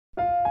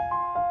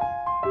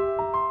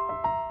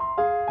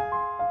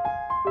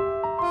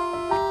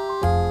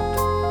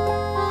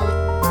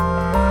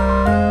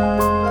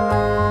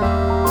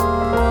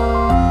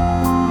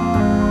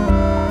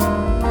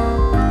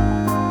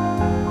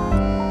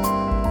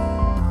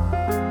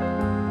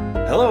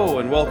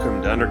and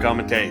welcome to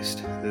Undercommon Taste.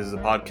 This is a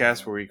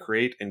podcast where we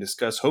create and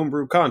discuss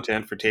homebrew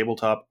content for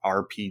tabletop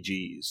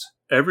RPGs.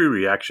 Every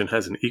reaction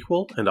has an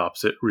equal and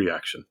opposite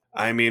reaction.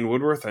 I'm Ian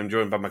Woodworth. I'm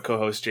joined by my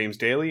co-host James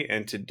Daly,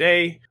 and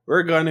today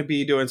we're going to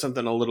be doing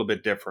something a little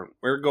bit different.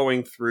 We're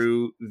going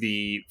through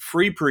the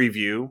free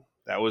preview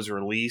that was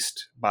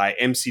released by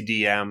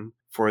MCDM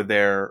for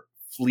their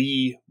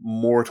Flea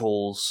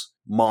Mortals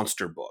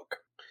monster book.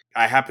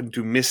 I happened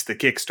to miss the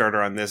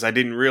Kickstarter on this. I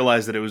didn't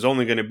realize that it was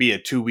only going to be a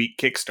 2-week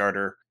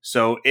Kickstarter,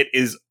 so it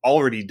is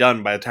already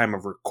done by the time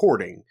of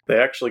recording. They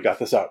actually got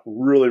this out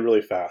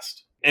really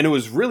fast. And it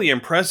was really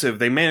impressive.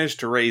 They managed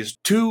to raise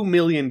 $2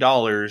 million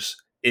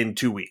in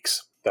 2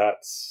 weeks.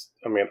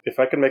 If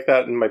I could make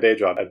that in my day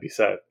job, I'd be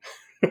set.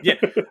 Yeah,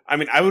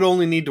 I would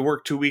only need to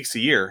work 2 weeks a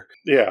year.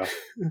 Yeah.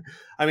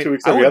 2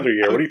 weeks every other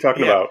year. What are you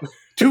talking about?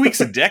 2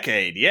 weeks a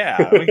decade, yeah.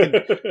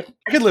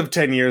 I could live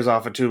 10 years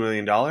off of $2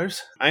 million.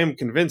 I am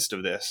convinced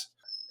of this.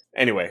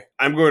 Anyway,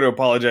 I'm going to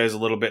apologize a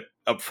little bit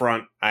up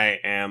front. I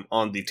am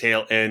on the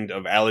tail end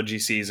of allergy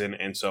season,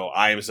 and so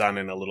I am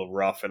sounding a little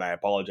rough, and I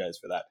apologize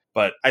for that.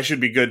 But I should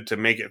be good to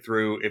make it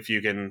through if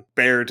you can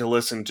bear to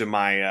listen to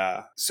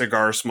my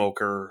cigar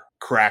smoker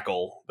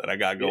crackle that I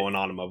got going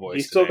on in my voice.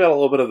 He's still got a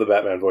little bit of the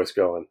Batman voice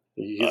going.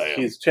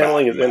 He's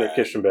channeling his inner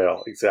Christian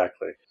Bale,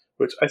 exactly.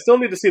 Which I still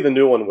need to see the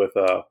new one with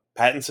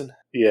Pattinson?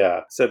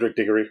 Yeah, Cedric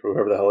Diggory,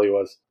 whoever the hell he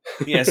was.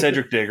 Yeah,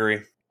 Cedric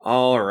Diggory.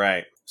 All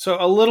right. So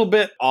a little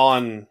bit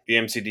on the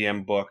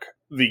MCDM book.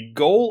 The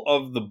goal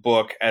of the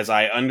book, as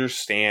I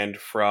understand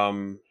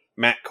from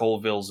Matt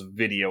Colville's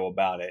video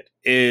about it,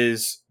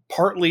 is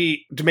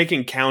partly to make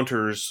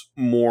encounters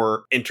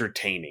more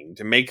entertaining,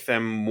 to make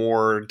them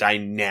more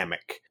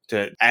dynamic,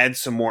 to add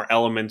some more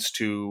elements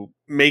to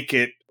make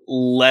it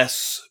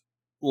less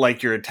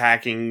like you're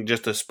attacking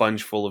just a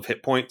sponge full of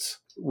hit points.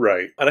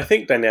 Right. And I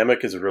think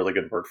dynamic is a really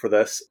good word for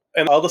this.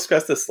 And I'll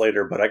discuss this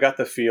later, but I got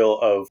the feel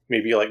of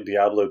maybe like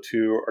Diablo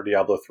 2 or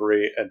Diablo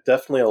 3, and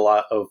definitely a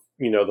lot of,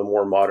 the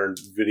more modern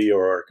video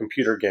or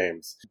computer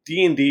games.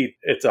 D&D,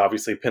 it's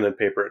obviously pen and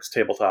paper, it's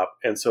tabletop,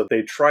 and so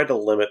they try to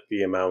limit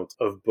the amount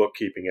of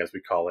bookkeeping, as we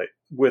call it,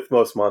 with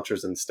most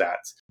monsters and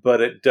stats.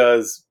 But it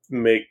does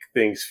make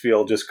things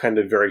feel just kind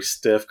of very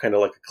stiff, kind of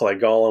like a clay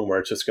golem, where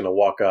it's just going to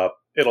walk up,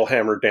 it'll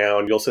hammer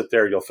down, you'll sit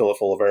there, you'll fill it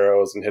full of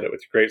arrows and hit it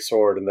with your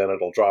greatsword, and then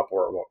it'll drop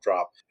or it won't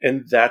drop.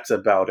 And that's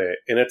about it.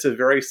 And it's a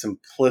very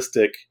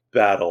simplistic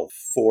battle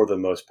for the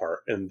most part.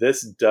 And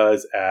this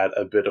does add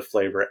a bit of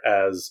flavor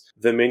as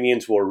the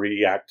minions will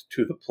react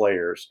to the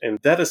players. And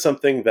that is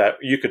something that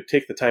you could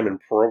take the time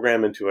and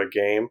program into a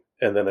game,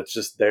 and then it's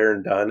just there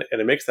and done. And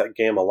it makes that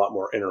game a lot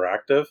more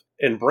interactive.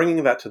 And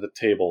bringing that to the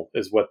table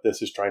is what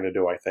this is trying to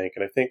do, I think.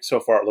 And I think so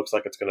far it looks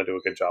like it's going to do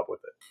a good job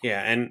with it.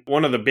 Yeah, and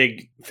one of the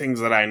big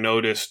things that I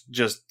noticed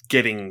just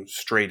getting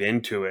straight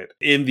into it,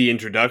 in the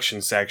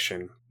introduction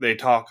section, they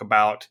talk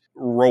about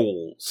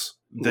roles.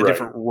 The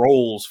different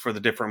roles for the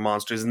different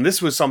monsters. And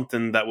this was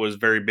something that was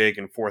very big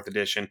in 4th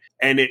edition.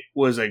 And it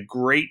was a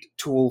great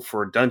tool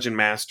for dungeon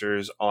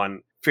masters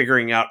on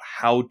figuring out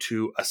how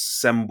to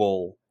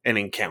assemble an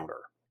encounter.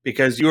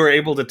 Because you were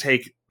able to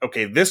take,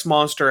 okay, this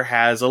monster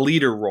has a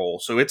leader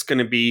role, so it's going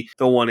to be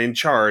the one in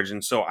charge.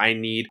 And so I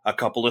need a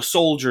couple of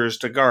soldiers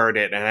to guard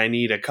it, and I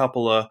need a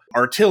couple of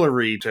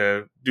artillery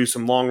to do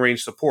some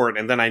long-range support,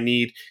 and then I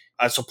need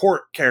a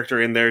support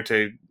character in there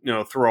to,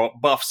 throw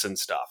up buffs and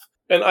stuff.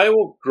 And I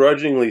will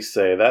grudgingly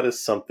say that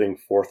is something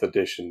 4th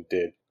edition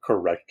did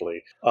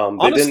correctly.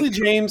 Honestly,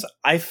 James,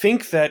 I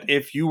think that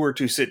if you were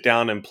to sit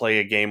down and play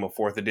a game of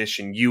 4th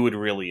edition, you would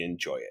really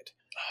enjoy it.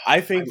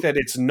 I think that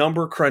it's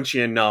number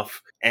crunchy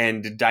enough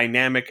and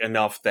dynamic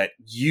enough that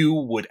you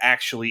would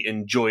actually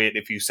enjoy it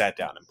if you sat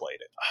down and played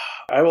it.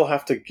 I will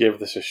have to give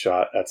this a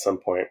shot at some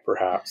point,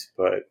 perhaps,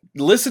 but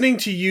listening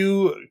to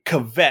you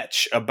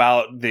kvetch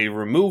about the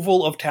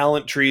removal of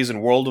talent trees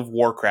in World of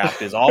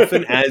Warcraft as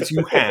often as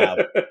you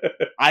have,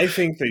 I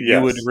think that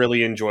you would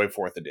really enjoy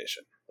 4th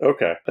edition.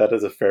 Okay, that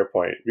is a fair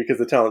point, because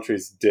the talent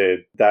trees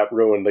that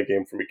ruined the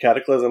game for me.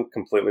 Cataclysm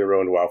completely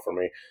ruined WoW for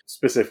me,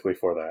 specifically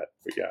for that,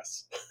 but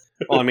yes.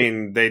 Well,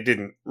 they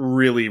didn't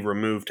really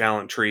remove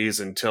talent trees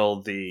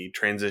until the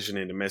transition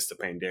into Mists of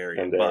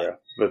Pandaria.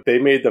 But they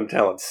made them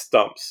talent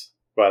stumps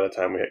by the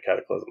time we hit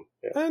Cataclysm.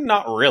 Yeah.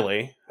 Not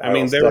really.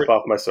 They step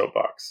off my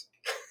soapbox.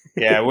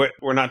 Yeah,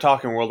 we're not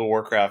talking World of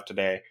Warcraft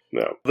today.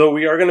 No. Though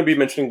we are going to be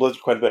mentioning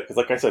Blizzard quite a bit, because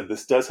like I said,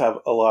 this does have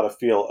a lot of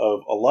feel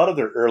of a lot of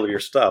their earlier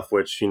stuff,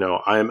 which,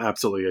 I am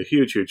absolutely a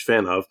huge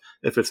fan of,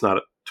 if it's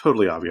not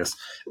totally obvious.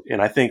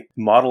 And I think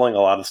modeling a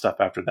lot of stuff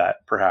after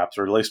that, perhaps,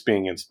 or at least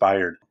being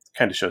inspired,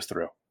 kind of shows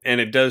through.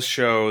 And it does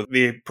show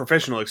the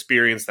professional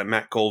experience that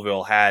Matt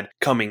Colville had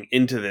coming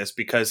into this,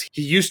 because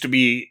he used to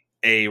be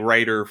a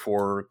writer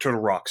for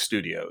Turtle Rock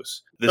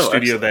Studios, the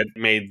studio that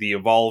made the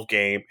Evolve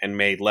game and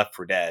made Left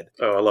 4 Dead.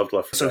 Oh, I loved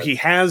Left 4 Dead. So he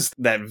has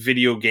that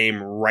video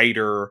game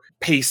writer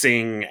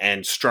pacing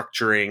and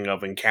structuring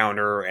of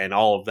encounter and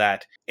all of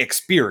that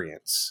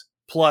experience,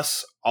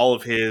 plus all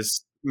of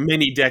his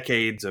many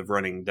decades of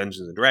running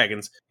Dungeons and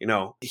Dragons,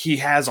 he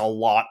has a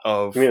lot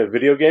of... You mean a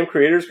video game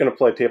creator is going to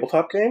play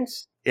tabletop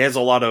games? He has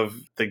a lot of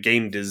the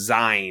game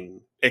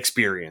design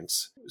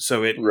experience.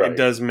 So it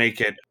does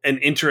make it an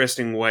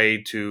interesting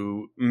way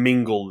to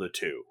mingle the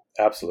two.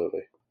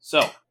 Absolutely.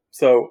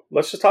 So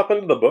let's just hop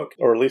into the book,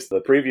 or at least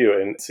the preview,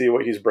 and see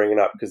what he's bringing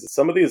up, because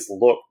some of these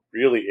look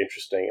really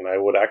interesting, and I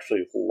would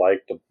actually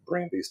like to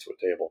bring these to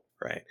a table.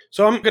 Right.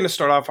 So I'm going to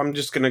start off, I'm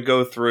just going to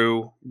go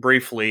through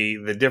briefly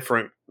the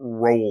different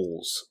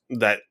roles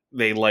that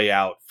they lay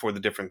out for the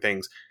different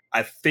things.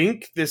 I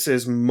think this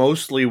is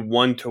mostly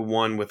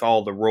one-to-one with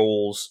all the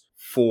roles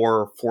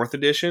for 4th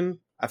edition.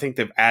 I think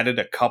they've added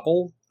a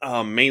couple,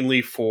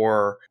 mainly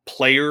for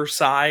player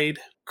side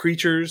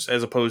creatures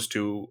as opposed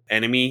to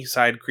enemy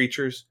side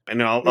creatures.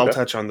 And I'll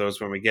touch on those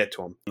when we get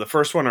to them. The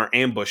first one are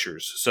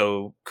ambushers.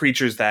 So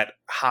creatures that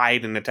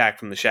hide and attack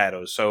from the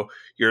shadows. So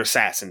your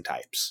assassin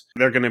types.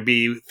 They're going to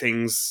be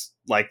things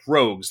like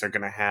rogues. They're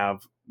going to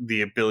have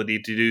the ability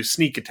to do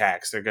sneak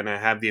attacks. They're going to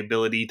have the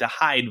ability to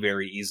hide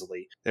very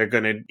easily. They're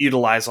going to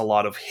utilize a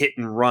lot of hit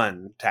and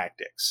run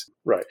tactics.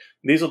 Right.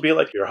 These will be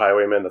like your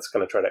highwayman that's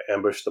going to try to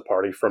ambush the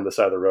party from the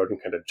side of the road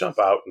and kind of jump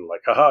out and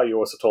like, haha, you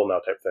was a toll now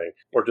type thing.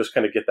 Or just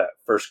kind of get that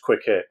first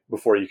quick hit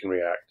before you can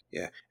react.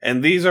 Yeah.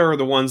 And these are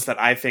the ones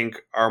that I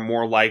think are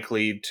more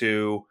likely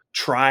to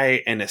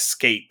try and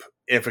escape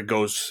if it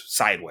goes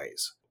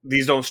sideways.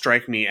 These don't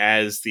strike me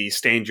as the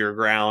stand your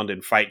ground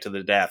and fight to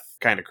the death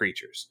kind of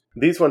creatures.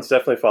 These ones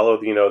definitely follow,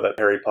 that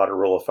Harry Potter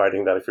rule of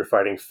fighting, that if you're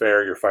fighting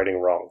fair, you're fighting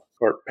wrong.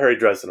 Or Harry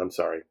Dresden, I'm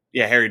sorry.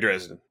 Yeah, Harry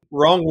Dresden.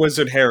 Wrong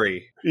wizard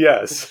Harry.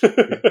 Yes.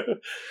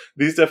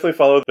 These definitely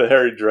follow the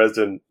Harry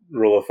Dresden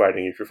rule of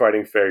fighting. If you're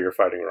fighting fair, you're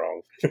fighting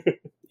wrong.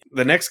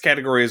 The next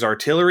category is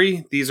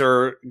artillery. These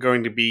are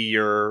going to be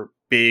your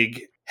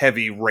big,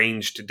 heavy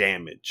ranged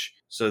damage.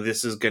 So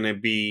this is going to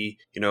be,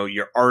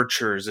 your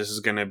archers. This is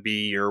going to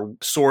be your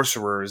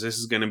sorcerers. This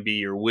is going to be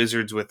your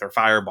wizards with their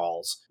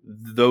fireballs.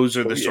 Those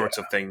are the sorts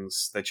of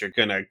things that you're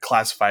going to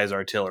classify as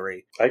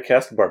artillery. I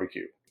cast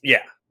barbecue.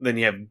 Yeah. Then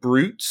you have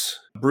brutes.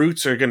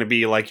 Brutes are going to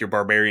be like your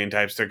barbarian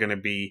types. They're going to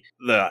be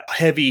the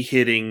heavy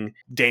hitting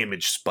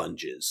damage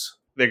sponges.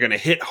 They're going to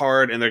hit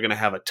hard and they're going to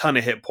have a ton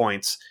of hit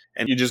points.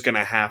 And you're just going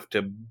to have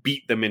to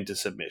beat them into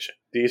submission.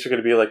 These are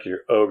going to be like your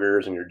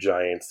ogres and your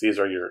giants. These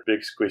are your big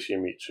squishy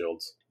meat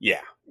shields.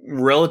 Yeah.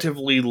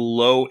 Relatively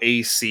low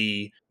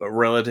AC, but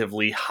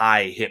relatively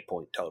high hit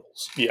point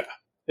totals. Yeah.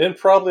 And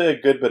probably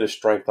a good bit of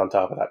strength on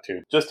top of that,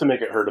 too. Just to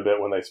make it hurt a bit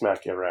when they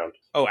smack you around.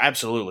 Oh,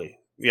 absolutely.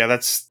 Yeah,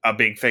 that's a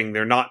big thing.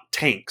 They're not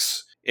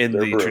tanks in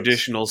the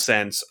traditional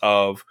sense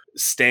of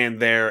stand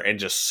there and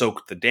just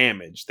soak the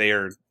damage. They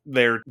are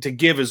there to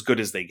give as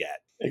good as they get.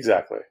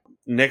 Exactly.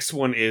 Next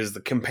one is the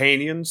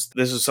companions.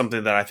 This is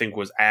something that I think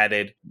was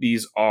added.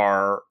 These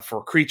are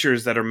for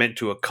creatures that are meant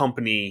to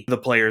accompany the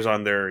players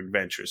on their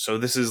adventures. So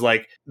this is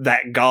like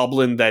that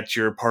goblin that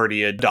your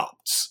party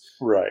adopts.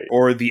 Right.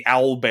 Or the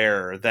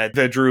owlbear that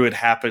the druid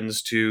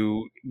happens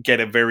to get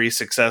a very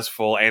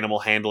successful animal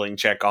handling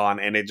check on,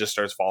 and it just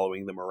starts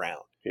following them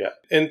around. Yeah.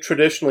 And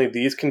traditionally,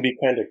 these can be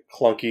kind of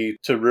clunky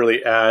to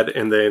really add.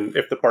 And then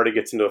if the party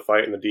gets into a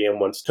fight and the DM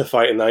wants to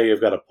fight, and now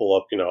you've got to pull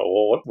up,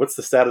 what's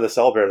the stat of this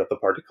owlbear that the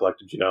party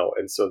collected,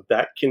 And so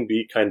that can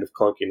be kind of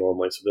clunky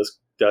normally. So this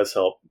does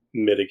help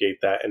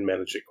mitigate that and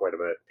manage it quite a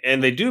bit.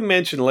 And they do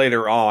mention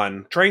later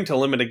on trying to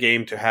limit a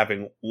game to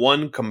having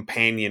one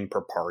companion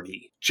per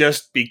party,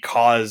 just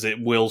because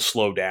it will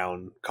slow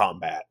down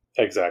combat.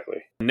 Exactly.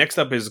 Next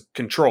up is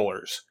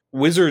controllers.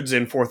 Wizards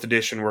in 4th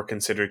edition were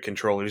considered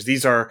controllers.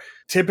 These are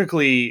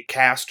typically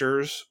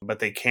casters, but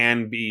they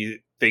can be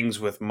things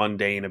with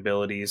mundane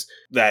abilities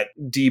that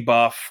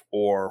debuff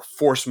or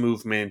force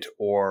movement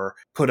or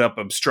put up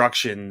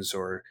obstructions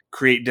or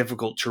create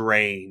difficult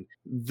terrain.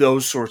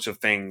 Those sorts of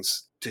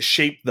things to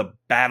shape the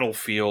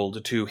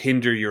battlefield to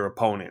hinder your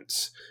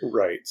opponents.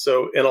 Right.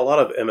 So in a lot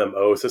of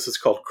MMOs, this is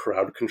called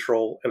crowd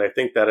control. And I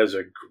think that is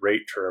a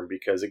great term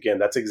because, again,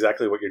 that's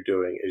exactly what you're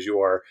doing is you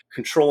are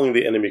controlling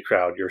the enemy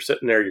crowd. You're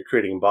sitting there, you're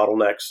creating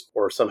bottlenecks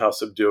or somehow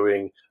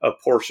subduing a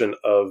portion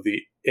of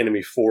the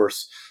enemy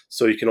force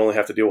so you can only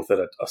have to deal with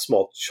it a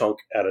small chunk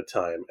at a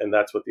time. And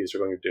that's what these are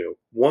going to do.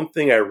 One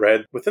thing I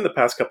read within the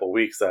past couple of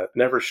weeks that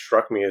never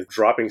struck me is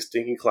dropping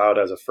Stinking Cloud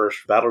as a first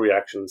battle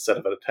reaction instead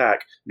of an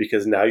attack,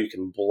 because now you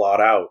can blot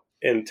out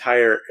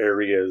entire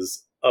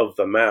areas of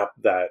the map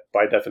that,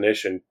 by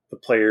definition, the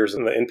players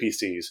and the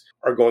NPCs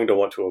are going to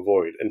want to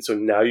avoid. And so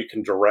now you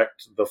can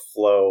direct the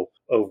flow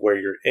of where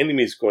your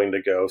enemy's going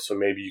to go. So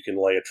maybe you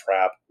can lay a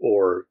trap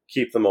or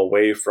keep them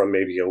away from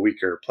maybe a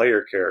weaker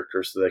player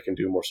character so they can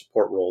do more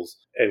support roles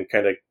and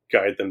kind of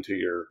guide them to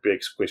your big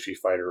squishy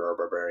fighter or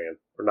barbarian.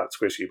 Or not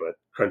squishy, but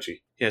crunchy.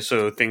 Yeah,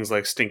 so things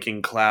like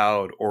Stinking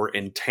Cloud or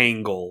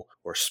Entangle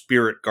or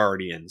Spirit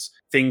Guardians,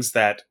 things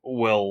that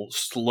will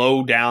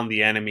slow down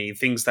the enemy,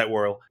 things that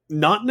will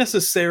not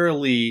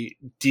necessarily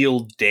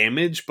deal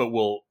damage, but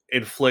will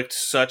inflict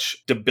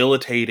such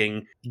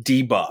debilitating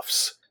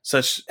debuffs,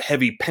 such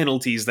heavy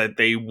penalties that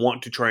they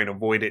want to try and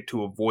avoid it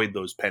to avoid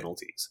those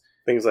penalties.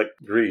 things like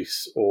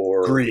Grease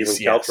or even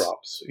Grease, yes.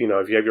 caltrops.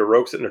 If you have your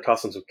rogue sitting there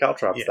tossing some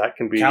caltrops, Yeah. that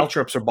can be...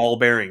 Caltrops are ball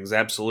bearings,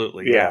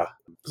 absolutely. Yeah.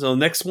 So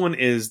next one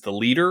is the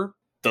leader.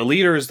 The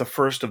leader is the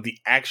first of the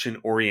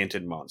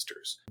action-oriented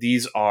monsters.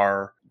 These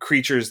are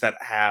creatures that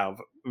have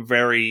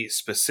very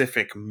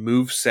specific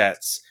move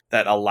sets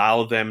that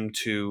allow them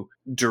to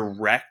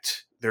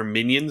direct their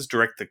minions,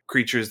 direct the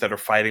creatures that are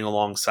fighting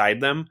alongside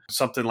them.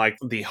 Something like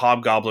the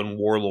Hobgoblin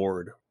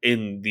Warlord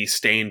in the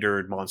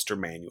standard monster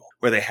manual,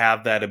 where they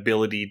have that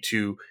ability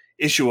to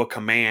issue a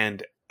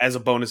command as a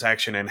bonus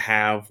action and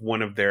have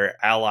one of their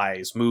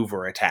allies move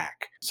or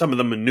attack. Some of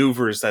the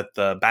maneuvers that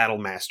the Battle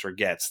Master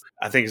gets,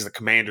 I think, is the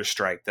Commander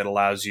Strike that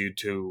allows you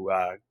to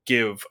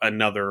give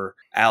another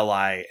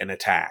ally an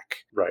attack.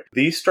 Right.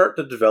 These start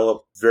to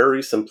develop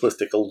very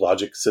simplistic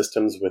logic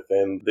systems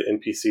within the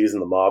NPCs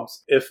and the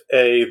mobs. If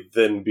A,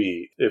 then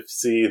B. If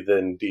C,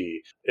 then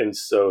D. And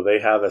so they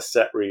have a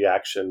set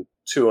reaction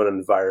to an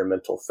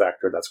environmental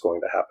factor that's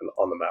going to happen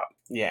on the map.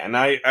 Yeah, and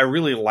I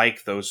really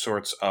like those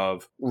sorts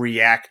of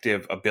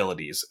reactive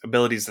abilities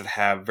that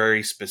have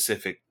very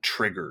specific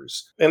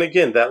triggers. And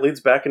again, that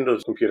leads back into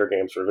computer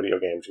games or video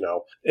games,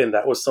 and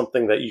that was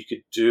something that you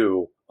could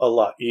do a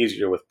lot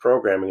easier with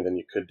programming than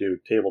you could do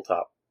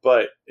tabletop.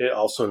 But it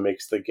also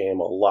makes the game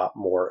a lot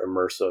more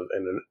immersive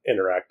and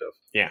interactive.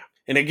 Yeah,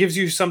 and it gives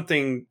you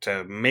something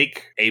to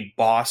make a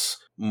boss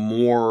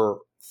more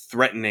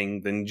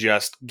threatening than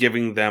just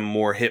giving them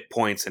more hit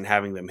points and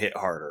having them hit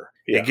harder.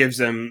 Yeah. It gives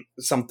them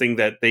something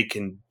that they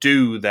can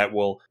do that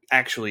will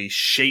actually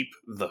shape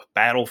the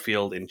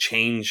battlefield and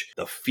change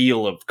the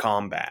feel of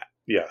combat.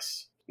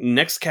 Yes.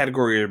 Next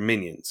category are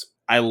minions.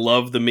 I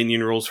love the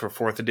minion rules for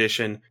 4th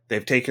edition.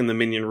 They've taken the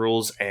minion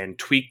rules and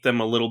tweaked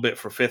them a little bit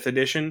for 5th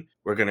edition.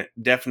 We're going to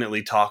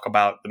definitely talk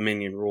about the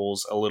minion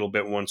rules a little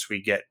bit once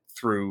we get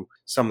through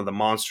some of the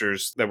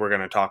monsters that we're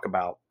going to talk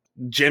about.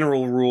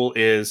 General rule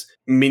is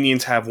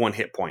minions have 1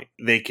 hit point.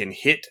 They can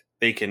hit,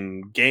 they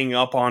can gang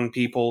up on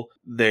people.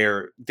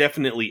 They're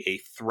definitely a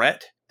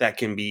threat that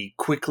can be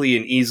quickly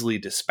and easily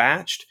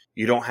dispatched.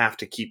 You don't have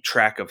to keep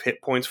track of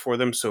hit points for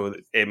them, so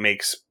it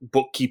makes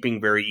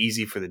bookkeeping very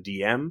easy for the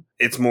DM.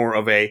 It's more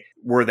of a,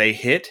 were they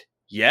hit?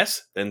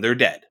 Yes, then they're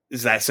dead.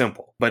 It's that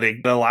simple. But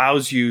it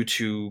allows you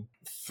to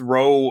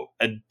throw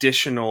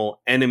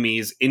additional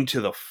enemies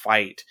into the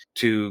fight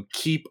to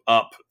keep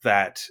up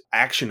that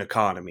action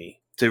economy,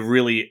 to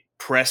really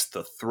press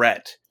the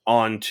threat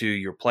onto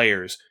your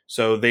players.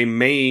 So they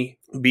may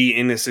be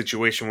in a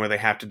situation where they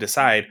have to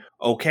decide,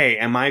 okay,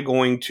 am I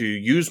going to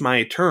use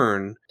my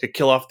turn to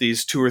kill off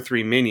these 2 or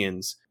 3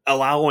 minions,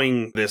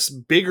 allowing this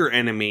bigger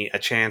enemy a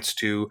chance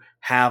to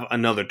have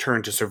another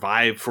turn to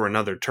survive for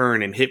another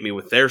turn and hit me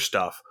with their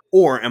stuff?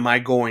 Or am I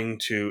going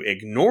to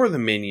ignore the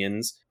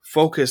minions,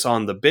 focus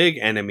on the big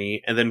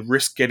enemy, and then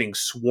risk getting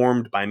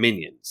swarmed by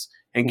minions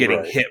and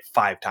getting hit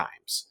 5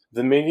 times?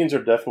 The minions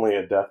are definitely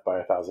a death by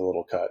 1,000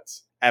 little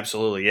cuts.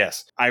 Absolutely,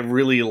 yes. I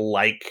really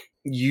like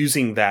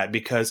using that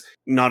because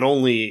not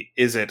only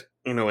is it,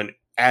 an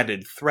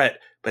added threat,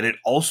 but it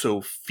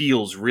also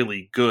feels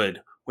really good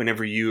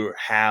whenever you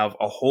have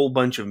a whole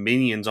bunch of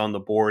minions on the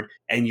board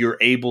and you're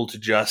able to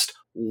just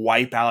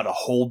wipe out a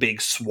whole big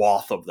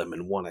swath of them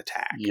in one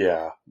attack.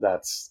 Yeah,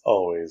 that's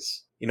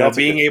always...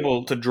 being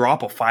able to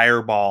drop a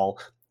fireball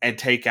and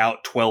take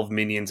out 12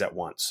 minions at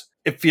once.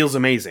 It feels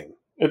amazing.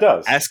 It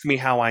does. Ask me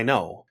how I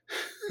know.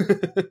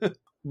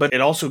 But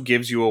it also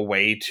gives you a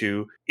way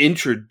to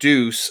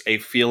introduce a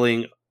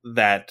feeling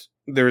that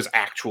there's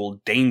actual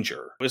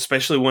danger,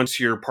 especially once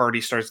your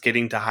party starts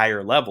getting to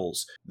higher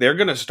levels. They're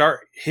going to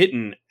start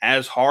hitting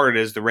as hard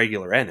as the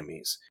regular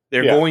enemies.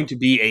 They're going to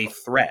be a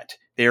threat.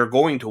 They are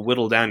going to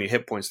whittle down your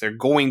hit points. They're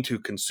going to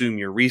consume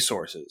your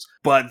resources,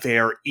 but they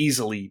are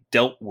easily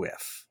dealt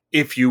with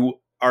if you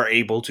are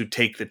able to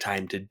take the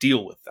time to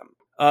deal with them.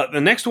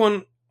 The next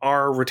one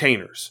are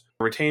retainers.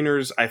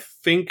 Retainers, I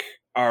think,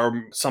 are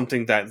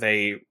something that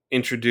they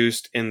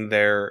introduced in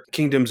their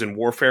Kingdoms and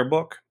Warfare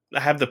book. I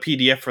have the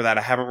PDF for that.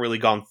 I haven't really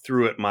gone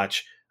through it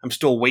much. I'm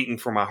still waiting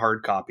for my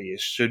hard copy. It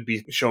should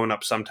be showing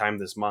up sometime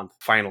this month,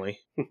 finally.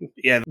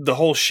 Yeah, the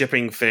whole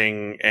shipping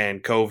thing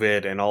and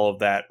COVID and all of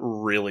that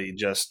really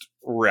just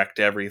wrecked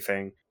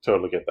everything.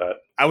 Totally get that.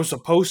 I was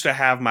supposed to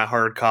have my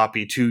hard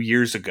copy 2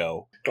 years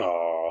ago.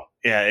 Aww.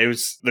 Yeah,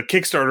 the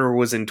Kickstarter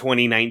was in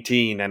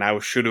 2019 and I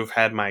should have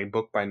had my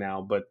book by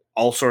now, but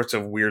all sorts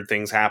of weird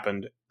things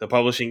happened. The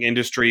publishing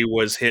industry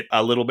was hit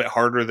a little bit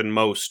harder than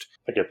most.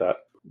 I get that.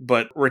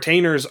 But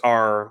retainers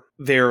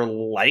they're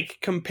like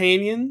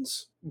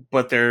companions,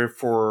 but they're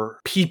for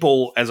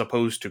people as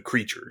opposed to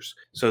creatures.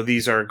 So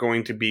these are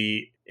going to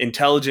be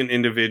intelligent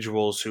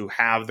individuals who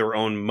have their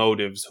own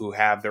motives, who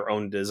have their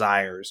own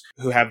desires,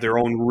 who have their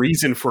own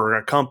reason for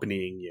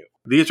accompanying you.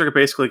 These are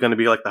basically going to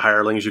be like the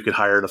hirelings you could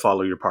hire to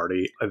follow your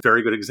party. A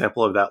very good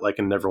example of that, like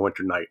in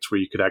Neverwinter Nights,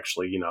 where you could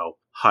actually,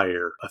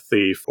 hire a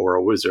thief or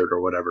a wizard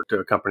or whatever to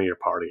accompany your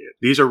party.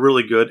 These are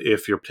really good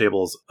if your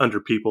table is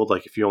underpeopled,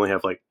 like if you only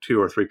have like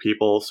 2 or 3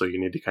 people, so you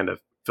need to kind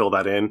of fill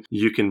that in,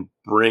 you can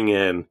bring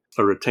in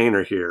a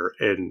retainer here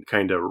and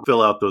kind of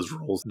fill out those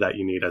roles that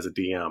you need as a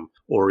DM.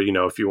 Or,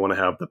 if you want to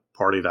have the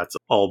party that's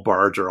all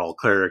bards or all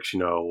clerics,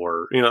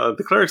 or,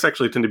 the clerics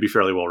actually tend to be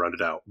fairly well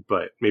rounded out,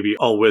 but maybe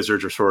all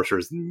wizards or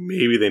sorcerers,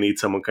 maybe they need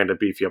someone kind of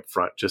beefy up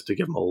front just to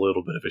give them a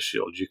little bit of a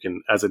shield. You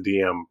can, as a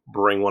DM,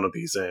 bring one of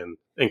these in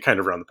and kind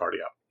of round the party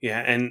out. Yeah,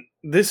 and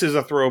this is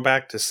a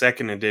throwback to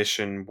 2nd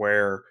edition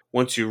where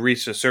once you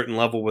reach a certain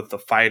level with the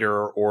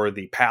fighter or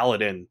the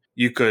paladin,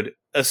 you could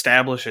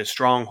establish a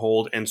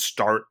stronghold and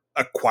start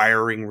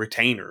acquiring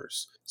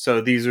retainers. So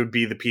these would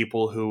be the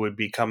people who would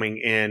be coming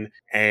in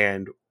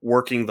and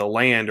working the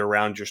land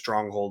around your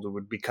stronghold, who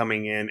would be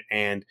coming in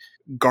and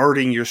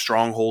guarding your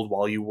stronghold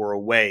while you were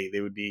away. They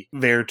would be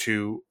there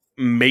to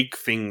make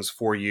things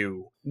for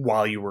you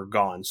while you were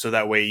gone. So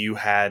that way you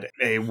had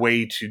a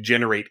way to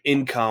generate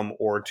income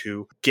or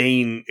to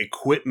gain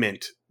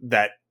equipment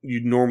that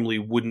you normally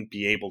wouldn't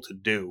be able to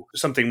do.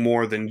 Something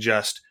more than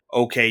just,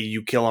 okay,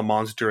 you kill a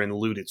monster and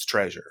loot its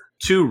treasure.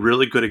 Two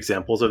really good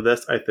examples of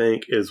this, I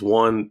think, is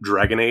one,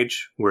 Dragon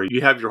Age, where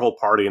you have your whole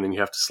party and then you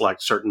have to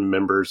select certain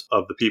members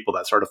of the people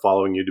that started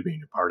following you to be in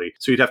your party.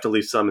 So you'd have to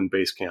leave some in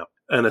base camp.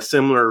 In a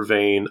similar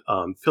vein,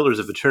 Pillars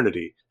of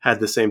Eternity had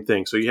the same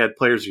thing. So you had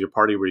players of your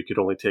party where you could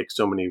only take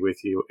so many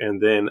with you.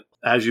 And then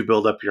as you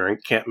build up your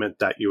encampment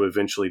that you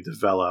eventually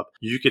develop,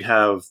 you could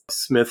have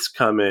smiths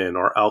come in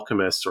or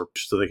alchemists or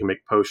so they can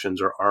make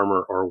potions or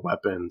armor or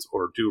weapons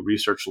or do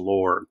research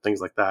lore and things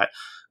like that.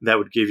 That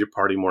would give your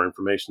party more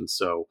information.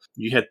 So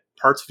you had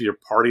parts of your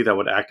party that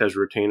would act as a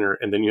retainer,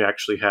 and then you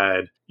actually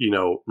had,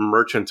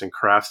 merchants and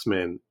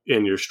craftsmen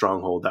in your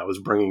stronghold that was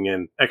bringing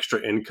in extra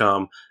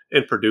income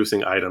and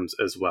producing items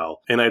as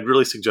well. And I'd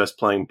really suggest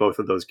playing both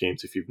of those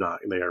games if you've not.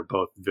 They are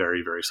both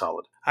very, very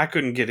solid. I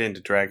couldn't get into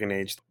Dragon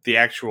Age. The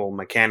actual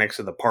mechanics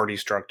of the party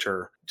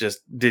structure just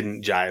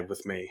didn't jive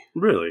with me.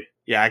 Really?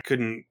 Yeah, I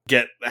couldn't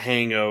get the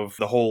hang of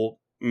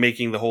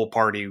making the whole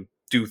party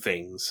do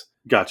things.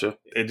 Gotcha.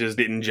 It just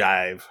didn't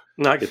jive.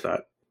 No, I get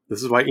that.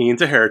 This is why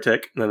Ian's a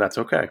heretic, and that's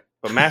okay.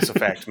 But Mass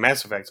Effect's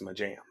my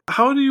jam.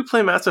 How do you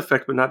play Mass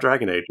Effect but not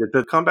Dragon Age?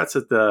 The combat's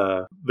at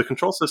the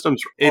control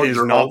systems. It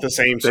is not the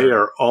same. They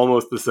are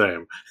almost the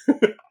same.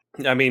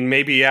 I mean,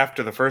 maybe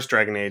after the first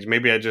Dragon Age,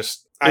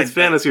 It's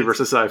fantasy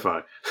versus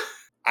sci-fi.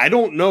 I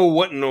don't know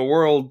what in the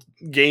world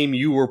game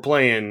you were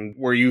playing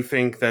where you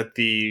think that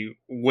the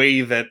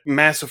way that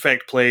Mass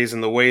Effect plays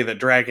and the way that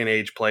Dragon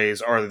Age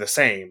plays are the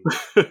same.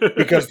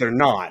 Because they're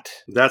not.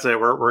 That's it.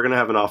 We're going to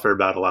have an off-air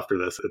battle after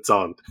this. It's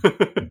on.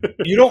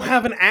 You don't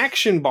have an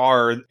action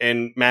bar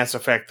in Mass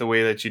Effect the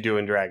way that you do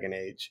in Dragon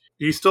Age.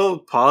 You still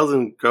pause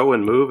and go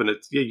and move, and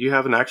you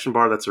have an action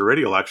bar that's a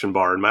radial action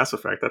bar in Mass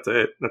Effect. That's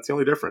it. That's the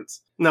only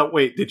difference. Now,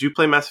 wait, did you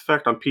play Mass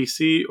Effect on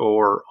PC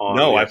or on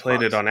No, I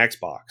played it on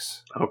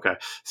Xbox. Okay.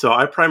 So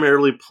I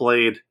primarily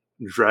played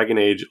Dragon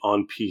Age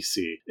on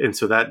PC, and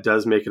so that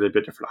does make it a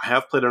bit different. I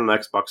have played it on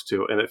Xbox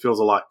too, and it feels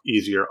a lot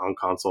easier on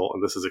console,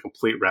 and this is a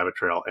complete rabbit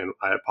trail, and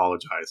I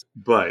apologize.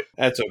 But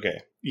that's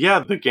okay. Yeah,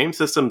 the game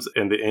systems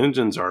and the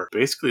engines are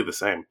basically the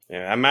same.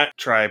 Yeah, I might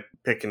try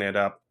picking it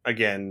up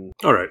again.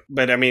 All right.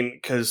 But I mean,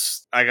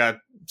 because I got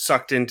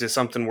sucked into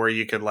something where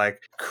you could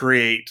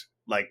create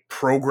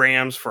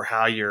programs for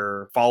how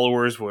your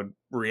followers would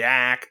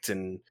react,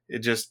 and it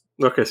just...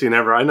 Okay, so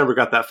I never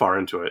got that far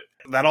into it.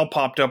 That all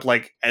popped up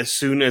as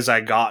soon as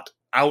I got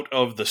out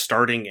of the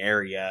starting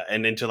area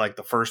and into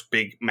the first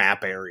big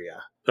map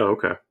area. Oh,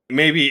 okay.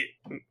 Maybe,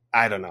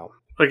 I don't know.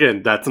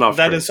 Again, that's an off.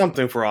 That is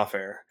something for off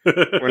air.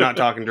 We're not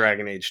talking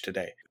Dragon Age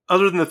today.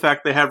 Other than the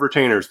fact they have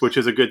retainers, which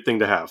is a good thing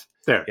to have.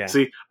 There, yeah.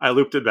 See, I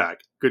looped it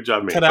back. Good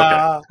job, mate.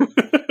 Ta-da!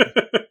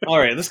 Okay. All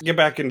right, let's get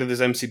back into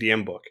this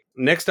MCDM book.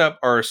 Next up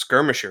are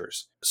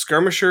skirmishers.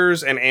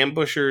 Skirmishers and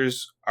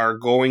ambushers are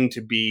going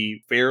to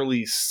be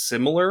fairly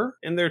similar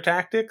in their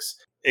tactics,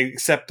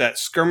 except that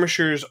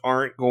skirmishers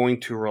aren't going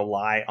to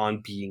rely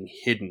on being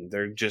hidden.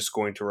 They're just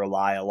going to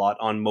rely a lot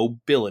on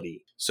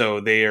mobility.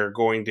 So they are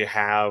going to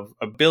have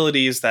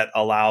abilities that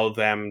allow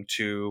them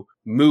to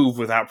move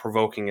without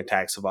provoking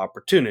attacks of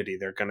opportunity.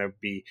 They're going to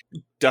be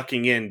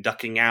ducking in,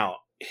 ducking out,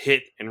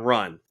 hit and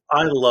run.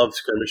 I love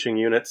skirmishing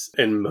units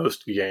in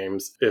most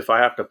games. If I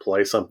have to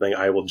play something,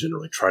 I will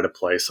generally try to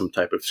play some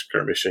type of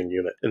skirmishing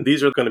unit. And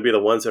these are going to be the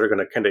ones that are going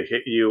to kind of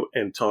hit you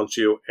and taunt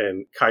you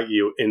and kite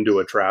you into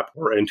a trap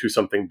or into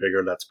something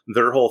bigger. That's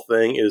their whole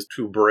thing, is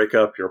to break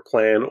up your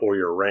plan or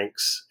your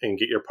ranks and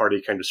get your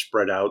party kind of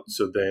spread out.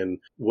 So then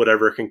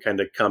whatever can kind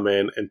of come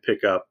in and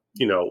pick up,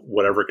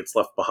 whatever gets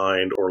left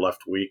behind or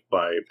left weak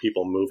by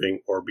people moving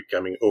or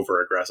becoming over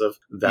aggressive.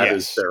 That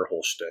is their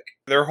whole shtick.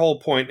 Their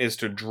whole point is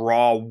to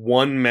draw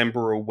one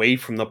member away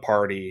from the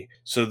party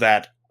so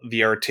that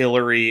the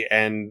artillery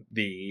and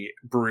the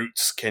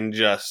brutes can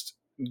just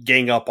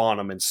gang up on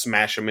them and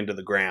smash them into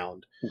the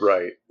ground.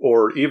 Right.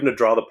 Or even to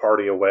draw the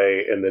party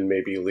away and then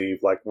maybe leave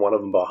one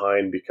of them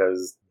behind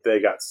because they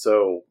got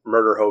so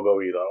murder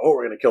hobo-y that,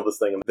 we're going to kill this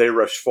thing. And they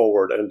rush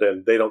forward and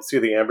then they don't see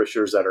the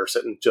ambushers that are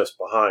sitting just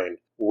behind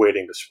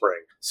waiting to spring.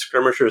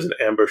 Skirmishers and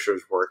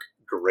ambushers work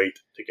great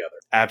together.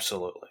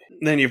 Absolutely.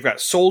 Then you've got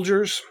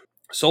soldiers.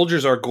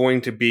 Soldiers are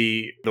going to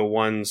be the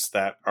ones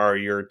that are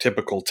your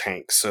typical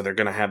tanks. So they're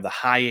going to have the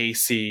high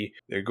AC.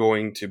 They're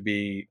going to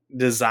be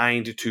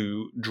designed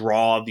to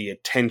draw the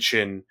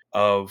attention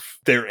of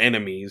their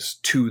enemies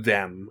to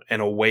them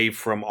and away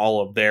from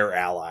all of their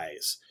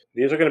allies.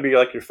 These are going to be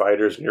like your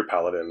fighters and your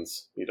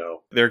paladins, you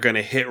know. They're going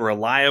to hit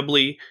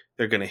reliably.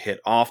 They're going to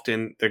hit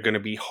often. They're going to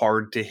be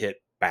hard to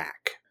hit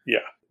back. Yeah.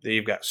 Then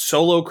you've got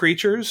solo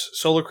creatures.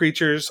 Solo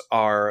creatures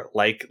are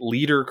like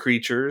leader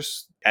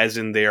creatures, as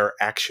in they are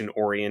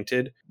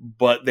action-oriented,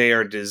 but they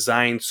are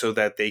designed so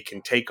that they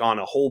can take on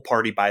a whole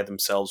party by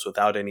themselves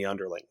without any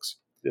underlings.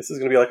 This is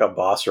going to be like a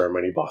boss or a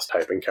mini-boss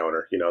type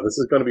encounter. You know, this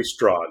is going to be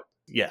Strahd.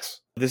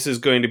 Yes. This is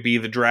going to be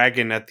the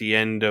dragon at the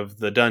end of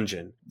the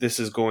dungeon. This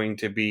is going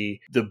to be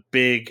the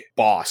big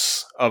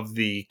boss of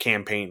the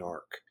campaign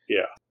arc.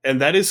 Yeah. And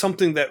that is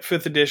something that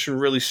 5th edition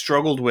really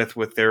struggled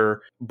with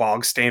their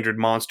bog standard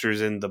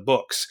monsters in the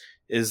books,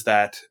 is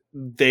that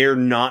they're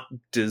not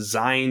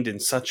designed in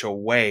such a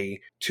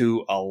way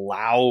to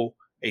allow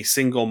a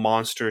single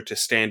monster to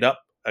stand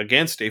up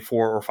against a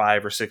 4 or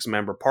 5 or 6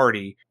 member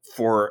party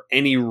for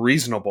any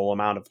reasonable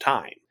amount of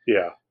time.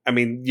 Yeah. I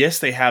mean, yes,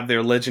 they have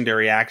their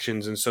legendary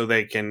actions and so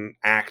they can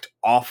act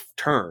off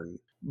turn,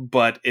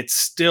 but it's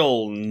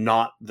still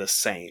not the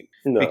same.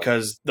 No.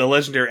 Because the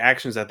legendary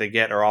actions that they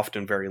get are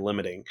often very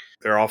limiting.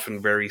 They're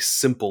often very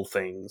simple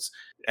things,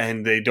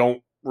 and they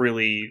don't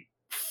really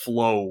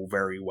flow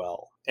very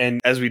well.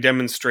 And as we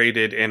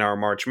demonstrated in our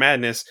March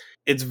Madness,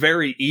 it's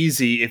very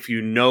easy, if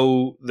you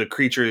know the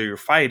creature you're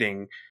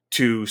fighting,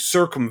 to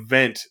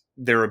circumvent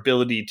their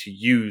ability to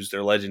use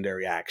their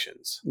legendary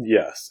actions.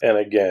 Yes. And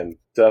again,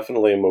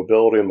 definitely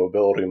mobility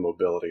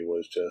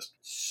was just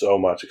so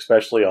much,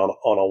 especially on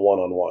a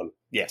one-on-one.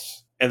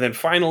 Yes. And then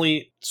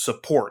finally,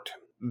 support.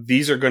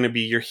 These are going to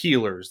be your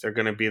healers. They're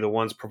going to be the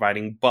ones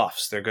providing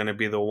buffs. They're going to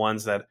be the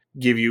ones that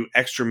give you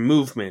extra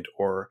movement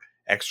or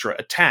extra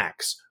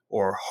attacks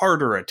or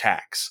harder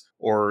attacks,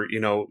 or, you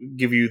know,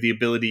 give you the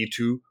ability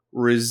to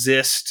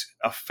resist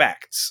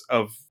effects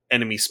of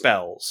enemy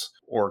spells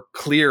or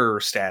clear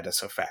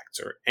status effects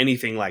or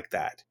anything like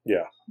that.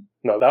 Yeah.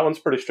 No, that one's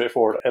pretty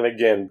straightforward. And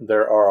again,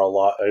 there are a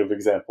lot of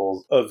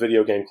examples of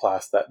video game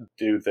class that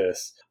do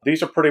this.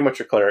 These are pretty much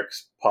your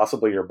clerics,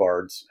 possibly your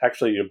bards.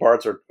 Actually, your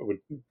bards are...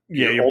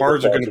 your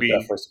bards are going to be...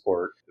 definitely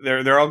support.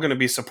 They're all going to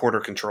be support or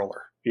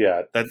controller.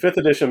 Yeah, that 5th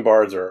edition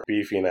bards are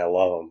beefy and I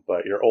love them.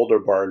 But your older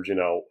bards, you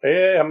know,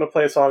 hey, I'm going to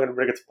play a song and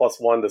everybody gets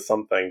 +1 to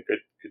something.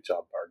 Good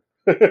job, bard.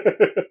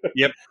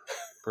 Yep,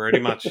 pretty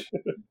much.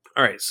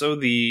 All right, so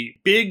the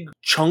big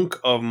chunk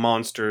of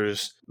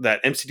monsters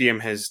that MCDM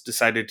has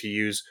decided to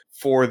use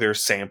for their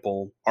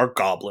sample are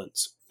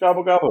goblins.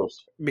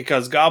 Gobbos.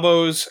 Because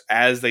gobbos,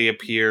 as they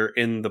appear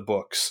in the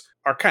books,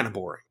 are kind of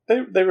boring.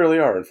 They really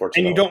are,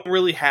 unfortunately. And you don't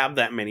really have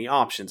that many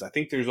options. I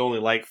think there's only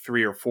like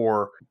 3 or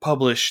 4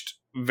 published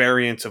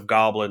variants of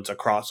goblins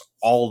across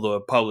all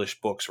the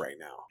published books right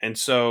now. And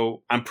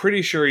so I'm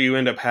pretty sure you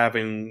end up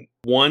having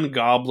one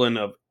goblin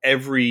of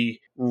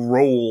every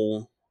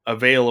role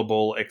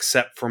available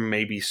except for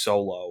maybe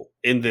solo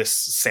in this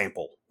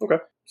sample. Okay,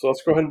 so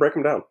let's go ahead and break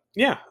them down.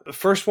 Yeah, the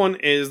first one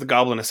is the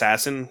Goblin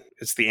Assassin.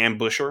 It's the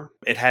Ambusher.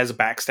 It has a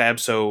backstab,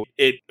 so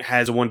it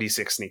has a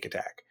 1d6 sneak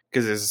attack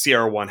because it's a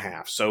CR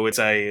 1/2. So it's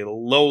a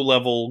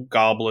low-level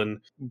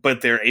goblin,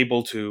 but they're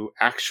able to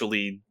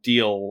actually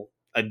deal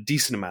a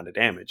decent amount of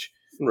damage.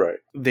 Right.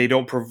 They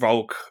don't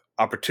provoke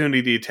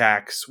opportunity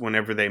attacks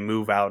whenever they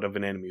move out of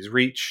an enemy's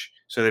reach.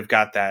 So they've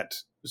got that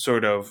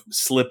sort of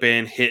slip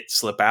in, hit,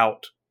 slip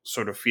out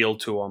sort of feel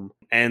to them.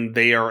 And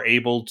they are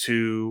able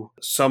to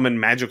summon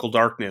magical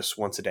darkness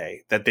once a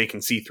day that they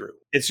can see through.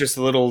 It's just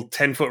a little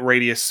 10-foot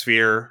radius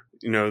sphere.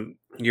 You know,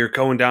 you're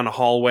going down a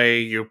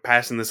hallway, you're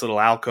passing this little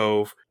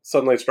alcove.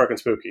 Suddenly it's dark and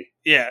spooky.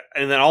 Yeah,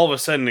 and then all of a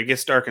sudden it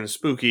gets dark and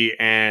spooky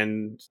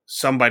and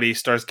somebody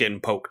starts getting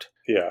poked.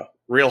 Yeah.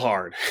 Real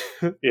hard.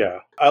 Yeah,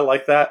 I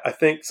like that. I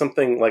think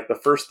something like the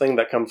first thing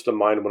that comes to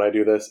mind when I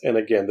do this, and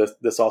again,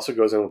 this also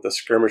goes in with the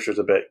skirmishers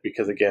a bit,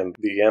 because again,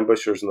 the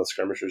ambushers and the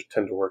skirmishers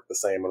tend to work the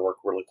same and work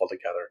really well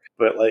together.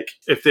 But like,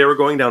 if they were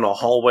going down a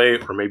hallway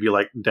or maybe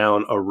like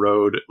down a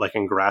road, like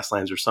in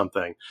grasslands or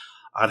something,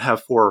 I'd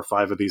have 4 or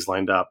 5 of these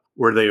lined up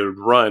where they would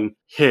run,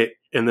 hit,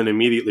 and then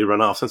immediately run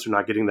off since they're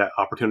not getting that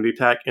opportunity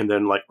attack, and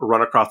then like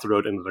run across the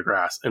road into the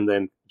grass, and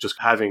then just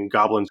having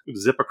goblins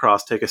zip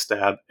across, take a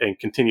stab, and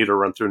continue to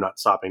run through, not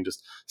stopping,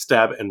 just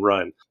stab and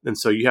run. And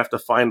so you have to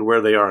find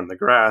where they are in the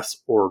grass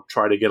or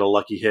try to get a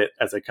lucky hit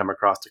as they come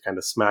across to kind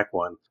of smack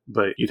one.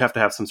 But you'd have to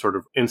have some sort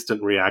of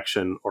instant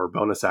reaction or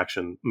bonus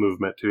action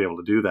movement to be able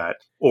to do that,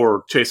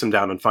 or chase them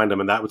down and find them,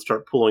 and that would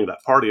start pulling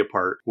that party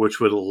apart, which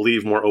would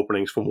leave more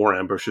openings for more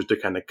ambushers to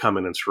kind of come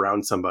in and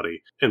surround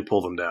somebody and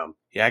pull them down.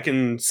 Yeah, I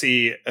can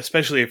see,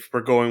 especially if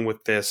we're going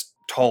with this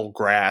tall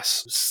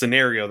grass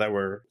scenario that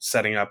we're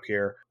setting up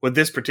here, what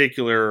this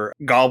particular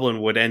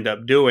goblin would end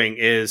up doing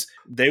is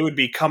they would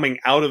be coming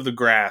out of the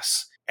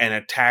grass and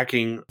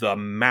attacking the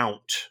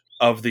mount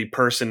of the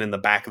person in the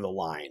back of the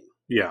line.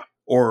 Yeah.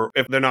 Or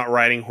if they're not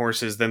riding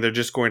horses, then they're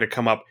just going to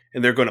come up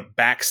and they're going to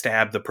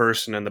backstab the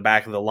person in the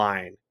back of the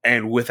line.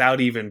 And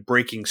without even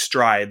breaking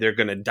stride, they're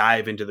going to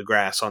dive into the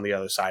grass on the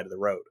other side of the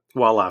road.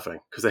 While laughing,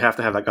 because they have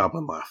to have that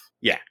goblin laugh.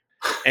 Yeah.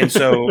 And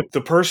so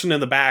the person in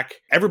the back,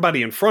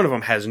 everybody in front of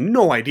them has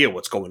no idea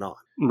what's going on.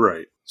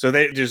 Right. So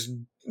they just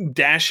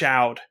dash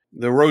out.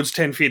 The road's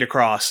 10 feet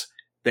across.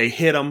 They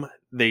hit them.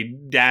 They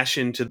dash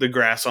into the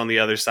grass on the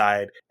other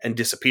side and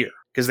disappear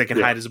because they can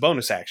hide as a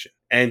bonus action.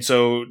 And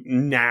so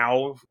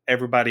now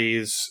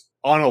everybody's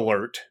on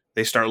alert.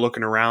 They start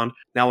looking around.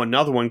 Now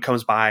another one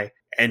comes by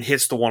and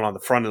hits the one on the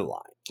front of the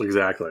line.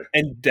 Exactly.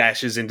 And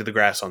dashes into the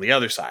grass on the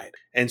other side.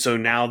 And so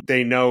now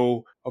they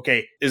know,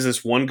 okay, is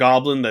this one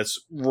goblin that's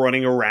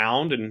running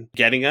around and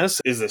getting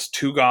us? Is this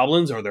two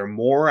goblins? Are there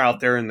more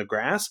out there in the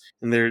grass?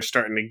 And they're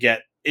starting to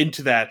get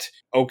into that,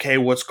 okay,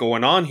 what's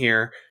going on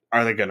here?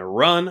 Are they going to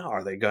run?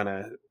 Are they going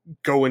to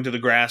go into the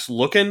grass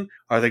looking?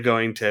 Are they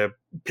going to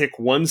pick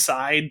one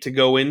side to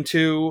go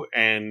into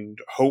and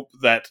hope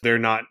that they're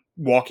not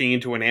walking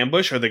into an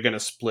ambush? Are they going to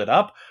split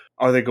up?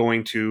 Are they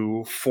going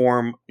to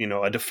form,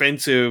 a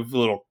defensive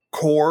little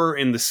core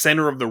in the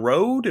center of the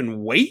road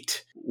and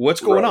wait? What's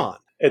going on?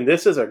 And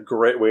this is a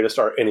great way to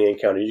start any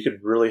encounter. You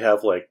could really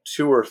have like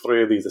 2 or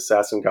 3 of these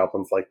assassin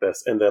goblins like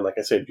this. And then, like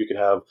I said, you could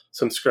have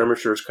some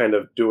skirmishers kind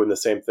of doing the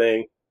same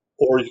thing.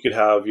 Or you could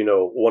have,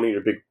 one of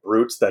your big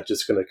brutes that's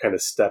just going to kind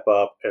of step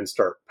up and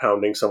start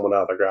pounding someone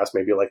out of the grass.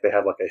 Maybe like they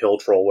have like a hill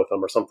troll with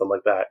them or something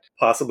like that.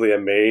 Possibly a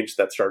mage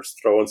that starts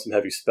throwing some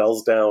heavy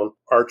spells down.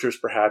 Archers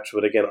perhaps,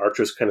 but again,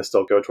 archers kind of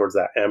still go towards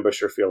that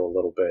ambusher feel a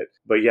little bit.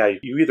 But yeah,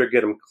 you either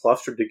get them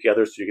clustered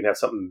together so you can have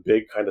something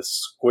big kind of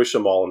squish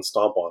them all and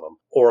stomp on them.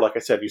 Or like I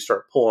said, you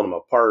start pulling them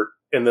apart.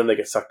 And then they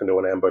get sucked into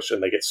an ambush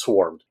and they get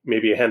swarmed.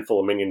 Maybe a handful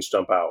of minions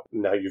jump out.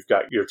 Now you've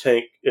got your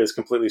tank is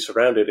completely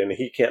surrounded and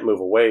he can't move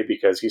away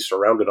because he's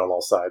surrounded on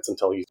all sides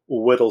until he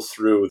whittles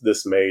through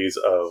this maze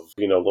of,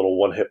 little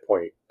one hit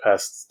point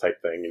pests type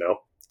thing,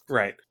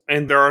 Right.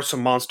 And there are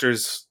some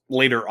monsters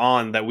later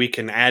on that we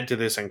can add to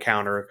this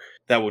encounter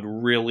that would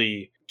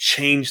really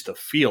change the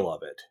feel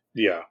of it.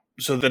 Yeah.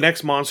 So the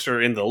next monster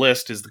in the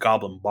list is the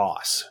Goblin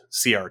Boss,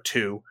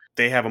 CR2.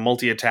 They have a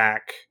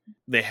multi-attack.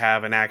 They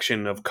have an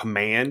action of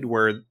command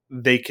where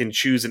they can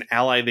choose an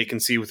ally they can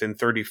see within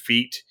 30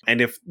 feet.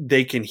 And if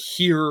they can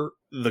hear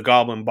the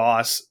Goblin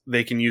Boss,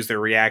 they can use their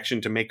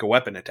reaction to make a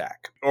weapon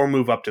attack or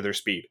move up to their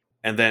speed.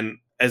 And then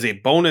as a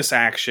bonus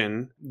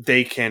action,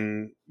 they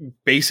can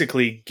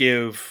basically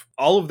give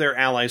all of their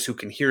allies who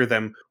can hear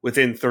them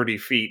within 30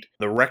 feet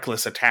the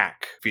reckless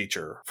attack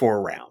feature for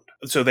a round.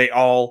 So they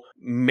all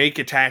make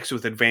attacks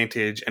with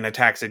advantage and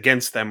attacks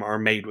against them are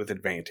made with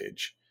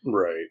advantage.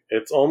 Right.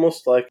 It's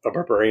almost like a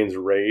barbarian's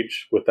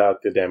rage without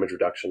the damage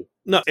reduction.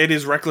 No, it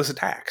is reckless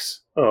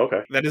attacks. Oh,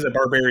 okay. That is a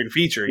barbarian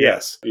feature,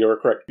 yes. You were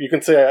correct. You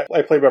can say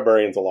I play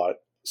barbarians a lot.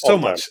 So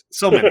much.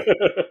 So many.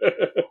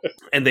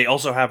 And they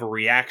also have a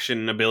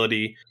reaction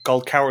ability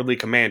called Cowardly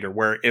Commander,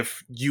 where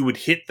if you would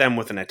hit them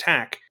with an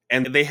attack,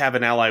 and they have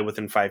an ally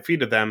within 5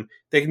 feet of them,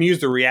 they can use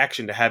the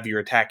reaction to have your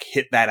attack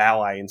hit that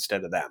ally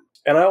instead of them.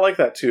 And I like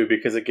that too,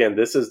 because again,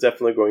 this is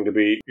definitely going to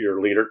be your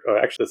leader.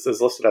 Actually, this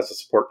is listed as a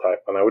support type,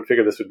 and I would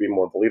figure this would be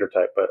more of a leader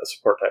type, but a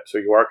support type. So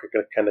you are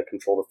going to kind of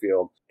control the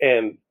field.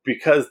 And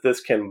because this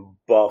can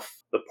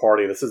buff the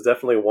party, this is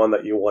definitely one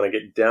that you want to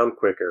get down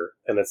quicker,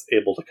 and it's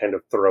able to kind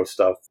of throw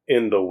stuff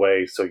in the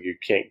way so you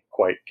can't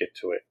quite get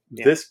to it.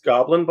 Yeah. This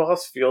goblin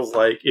boss feels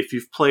like if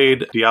you've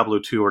played Diablo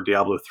 2 or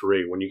Diablo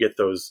 3, when you get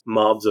those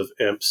mobs of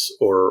imps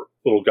or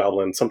little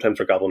goblins, sometimes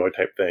they're goblinoid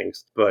type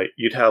things, but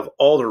you'd have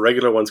all the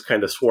regular ones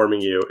kind of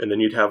swarming you, and then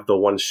you'd have the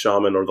one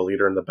shaman or the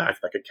leader in the back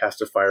that could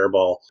cast a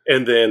fireball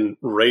and then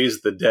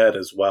raise the dead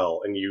as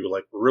well. And you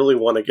like really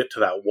want to get to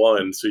that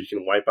one so you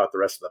can wipe out the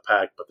rest of the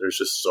pack, but there's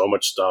just so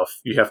much stuff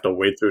you have to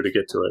wade through to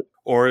get to it.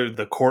 Or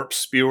the corpse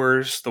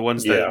spewers, the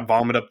ones that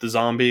vomit up the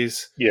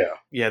zombies.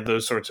 Yeah,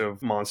 those sorts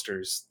of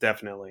monsters,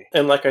 definitely.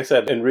 And like I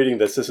said, in reading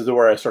this is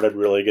where I started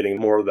really getting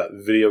more of that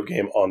video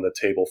game on the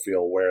table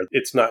feel, where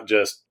it's not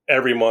just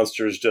every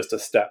monster is just a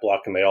stat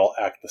block and they all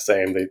act the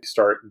same. They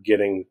start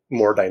getting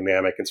more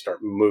dynamic and start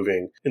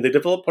moving. And they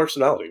develop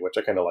personality, which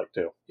I kind of like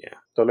too. Yeah.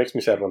 So it makes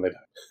me sad when they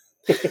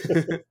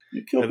die.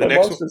 You killed my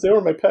monsters. They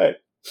were my pet.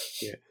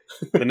 Yeah.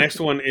 The next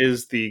one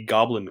is the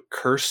Goblin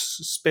Curse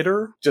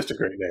Spitter. Just a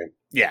great name.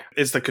 Yeah,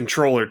 it's the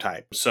controller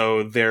type.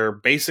 So their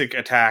basic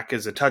attack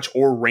is a touch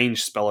or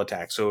range spell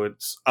attack. So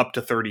it's up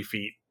to 30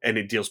 feet. And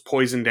it deals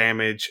poison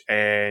damage,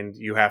 and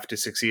you have to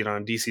succeed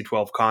on a DC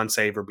 12 con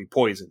save or be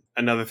poisoned.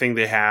 Another thing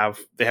they have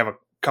a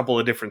couple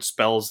of different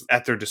spells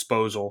at their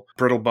disposal.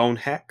 Brittle Bone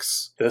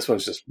Hex. This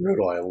one's just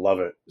brutal. I love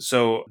it.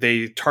 So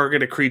they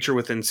target a creature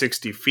within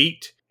 60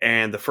 feet,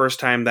 and the first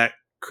time that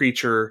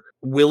creature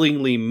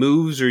willingly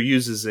moves or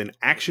uses an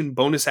action,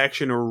 bonus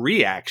action, or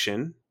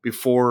reaction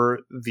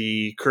before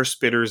the Curse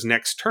Spitter's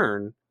next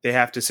turn, they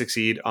have to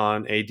succeed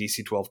on a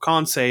DC 12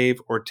 con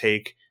save or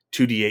take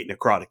 2d8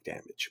 necrotic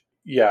damage.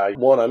 Yeah,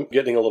 one, I'm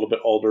getting a little bit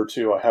older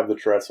too. I have the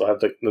Tourette, so I have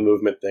the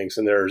movement things,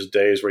 and there's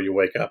days where you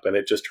wake up and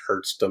it just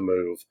hurts to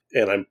move.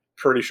 And I'm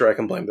pretty sure I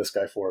can blame this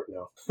guy for it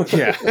now.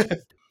 Yeah.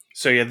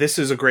 So yeah, this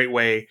is a great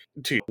way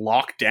to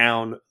lock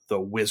down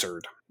the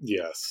wizard.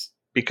 Yes.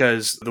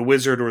 Because the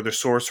wizard or the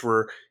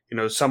sorcerer,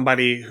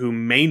 somebody who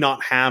may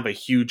not have a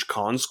huge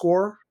con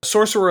score.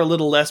 Sorcerer a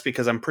little less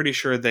because I'm pretty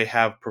sure they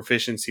have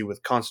proficiency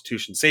with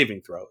Constitution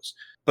saving throws.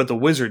 But the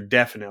wizard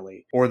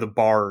definitely, or the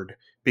bard,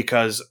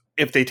 because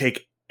if they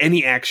take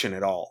any action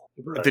at all,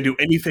 Right. if they do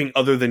anything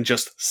other than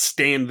just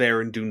stand there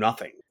and do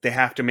nothing, they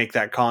have to make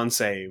that con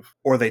save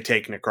or they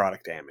take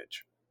necrotic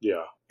damage.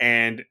 Yeah.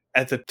 And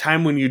at the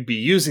time when you'd be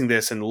using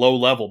this in low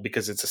level,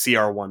 because it's a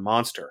CR1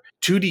 monster,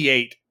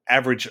 2d8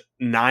 average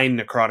 9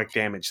 necrotic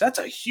damage. That's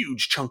a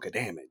huge chunk of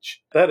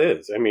damage. That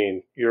is. I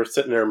mean, you're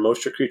sitting there, most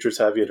of your creatures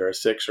have either a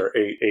 6 or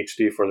 8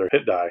 HD for their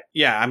hit die.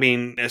 Yeah, I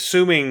mean,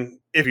 assuming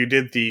if you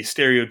did the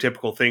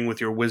stereotypical thing with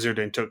your wizard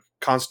and took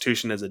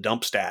Constitution as a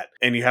dump stat,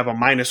 and you have a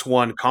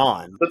 -1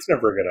 con. That's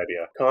never a good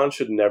idea. Con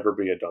should never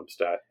be a dump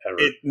stat,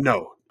 ever.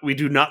 No, we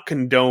do not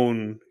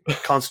condone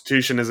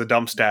Constitution as a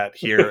dump stat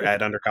here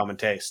at Undercommon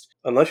Taste.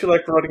 Unless you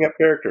like running up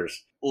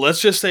characters.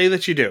 Let's just say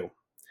that you do.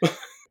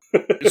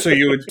 So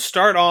you would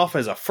start off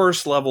as a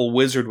first level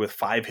wizard with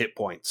 5 hit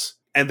points.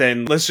 And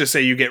then let's just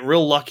say you get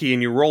real lucky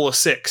and you roll a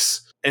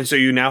 6. And so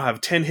you now have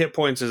 10 hit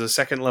points as a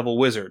second level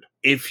wizard.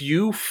 If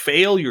you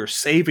fail your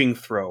saving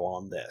throw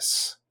on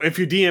this, if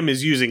your DM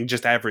is using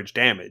just average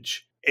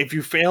damage, if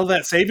you fail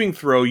that saving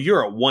throw,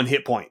 you're at 1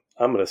 hit point.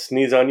 I'm going to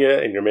sneeze on you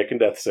and you're making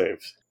death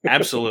saves.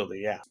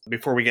 Absolutely, yeah.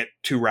 Before we get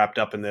too wrapped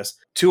up in this,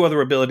 2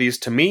 other abilities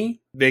to me.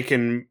 They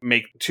can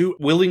make 2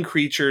 willing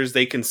creatures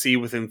they can see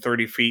within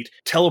 30 feet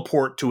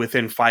teleport to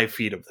within 5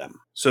 feet of them.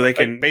 So they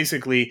can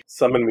basically...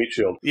 Summon Meat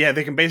Shield. Yeah,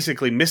 they can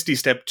basically Misty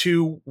Step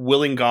 2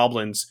 willing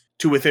goblins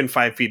to within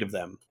 5 feet of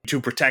them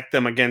to protect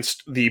them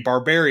against the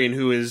barbarian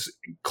who is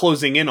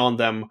closing in on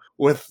them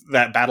with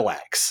that battle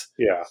axe.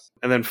 Yeah.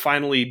 And then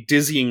finally,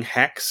 Dizzying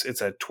Hex.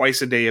 It's a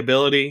twice-a-day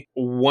ability.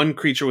 1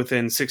 creature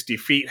within 60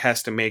 feet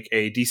has to make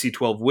a DC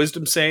 12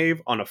 Wisdom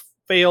save. On a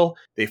fail,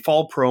 they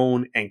fall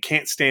prone and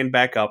can't stand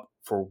back up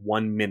for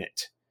 1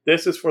 minute.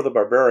 This is for the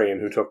barbarian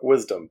who took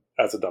Wisdom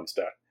as a dump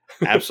stat.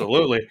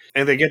 Absolutely.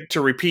 And they get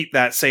to repeat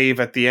that save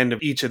at the end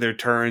of each of their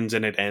turns,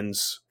 and it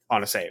ends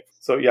on a save.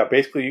 So yeah,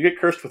 basically you get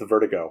cursed with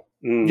vertigo.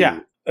 Yeah.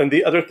 And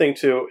the other thing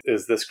too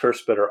is this curse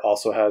spitter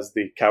also has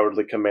the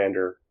Cowardly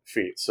Commander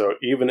feat. So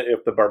even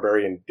if the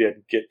barbarian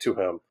did get to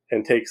him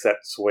and takes that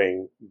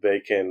swing,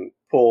 they can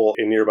pull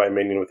a nearby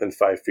minion within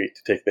 5 feet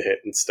to take the hit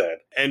instead.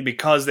 And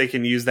because they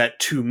can use that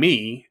to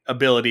me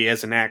ability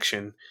as an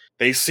action,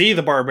 they see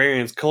the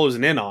barbarians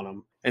closing in on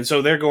them. And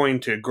so they're going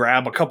to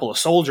grab a couple of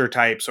soldier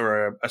types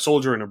or a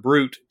soldier and a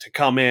brute to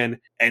come in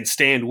and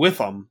stand with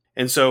them.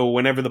 And so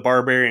whenever the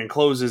barbarian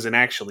closes and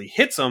actually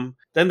hits them,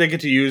 then they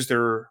get to use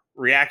their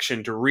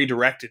reaction to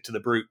redirect it to the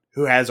brute,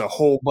 who has a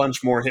whole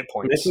bunch more hit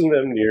points. Making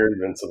them near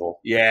invincible.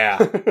 Yeah.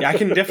 I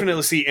can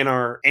definitely see in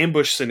our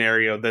ambush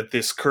scenario that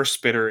this curse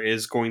spitter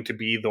is going to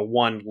be the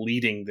one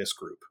leading this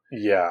group.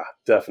 Yeah,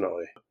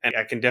 definitely. And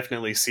I can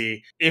definitely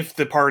see if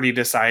the party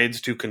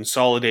decides to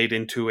consolidate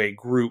into a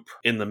group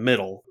in the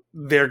middle,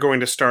 they're going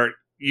to start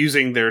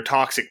using their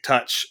toxic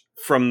touch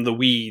from the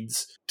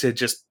weeds to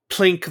just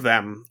plink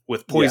them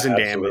with poison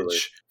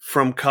damage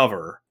from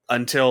cover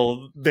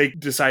until they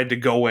decide to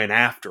go in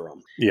after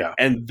them. Yeah.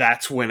 And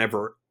that's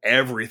whenever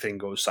everything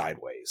goes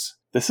sideways.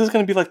 This is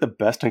going to be like the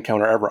best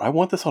encounter ever. I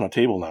want this on a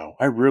table now.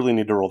 I really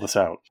need to roll this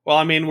out. Well,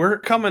 I mean, we're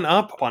coming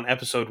up on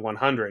episode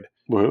 100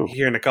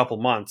 here in a couple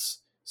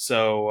months.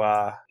 So...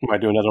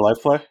 might do another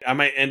live play? I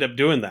might end up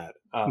doing that.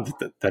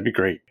 That'd be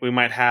great. We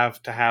might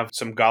have to have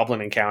some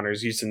goblin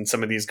encounters using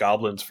some of these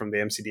goblins from the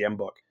MCDM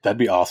book. That'd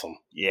be awesome.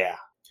 Yeah.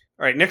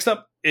 All right, next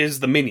up is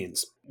the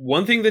minions.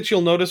 One thing that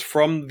you'll notice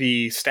from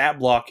the stat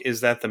block is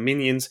that the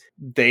minions,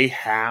 they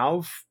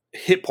have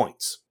hit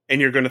points.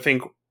 And you're going to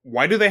think,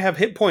 why do they have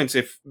hit points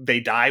if they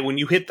die when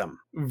you hit them?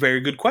 Very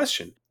good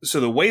question. So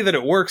the way that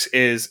it works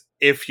is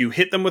if you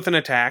hit them with an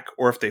attack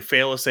or if they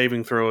fail a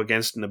saving throw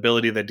against an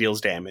ability that deals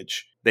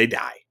damage, they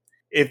die.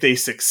 If they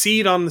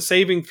succeed on the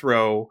saving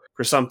throw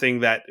for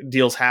something that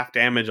deals half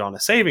damage on a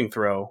saving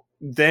throw,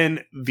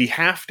 then the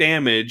half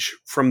damage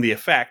from the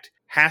effect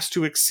has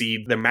to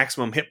exceed their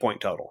maximum hit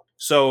point total.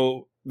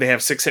 So they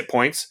have 6 hit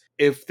points.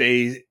 If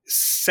they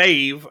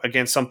save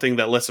against something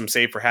that lets them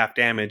save for half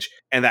damage,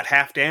 and that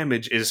half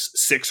damage is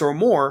 6 or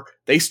more,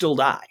 they still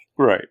die.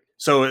 Right.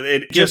 So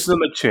it gives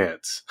them a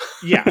chance.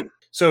 Yeah.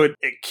 So it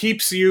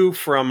keeps you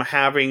from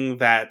having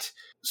that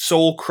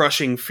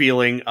soul-crushing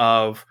feeling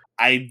of,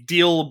 I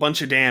deal a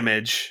bunch of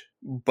damage,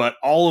 but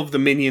all of the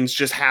minions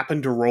just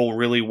happened to roll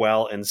really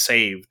well and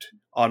saved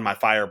on my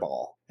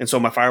fireball. And so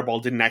my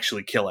fireball didn't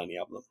actually kill any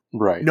of them.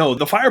 Right. No,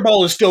 the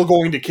fireball is still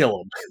going to kill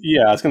them.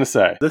 Yeah, I was going to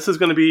say. This is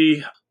going to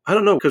be... I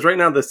don't know, because right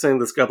now they're saying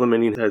this goblin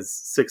minion has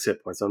 6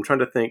 hit points. So I'm trying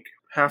to think.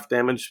 Half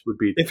damage would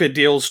be... If it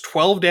deals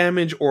 12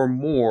 damage or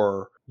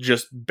more,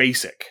 just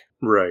basic.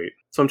 Right.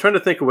 So I'm trying to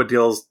think of what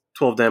deals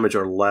 12 damage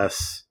or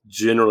less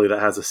generally that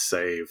has a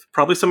save.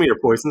 Probably some of your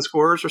poison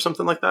scores or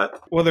something like that.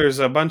 Well, there's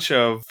a bunch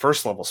of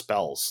first level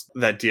spells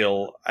that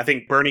deal. I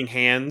think Burning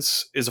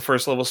Hands is a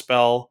first level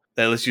spell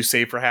that lets you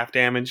save for half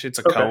damage. It's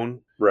a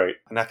cone. Right.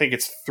 And I think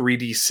it's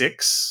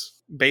 3d6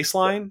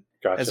 baseline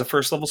Gotcha. as a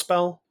first level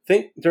spell. I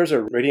think there's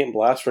a Radiant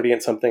Blast,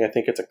 Radiant something. I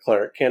think it's a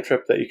cleric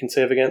cantrip that you can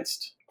save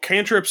against.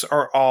 Cantrips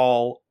are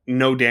all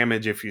no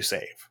damage if you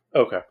save.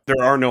 Okay.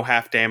 There are no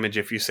half damage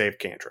if you save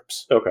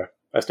cantrips. Okay.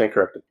 I stand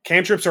corrected.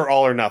 Cantrips are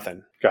all or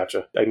nothing.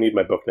 Gotcha. I need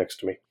my book next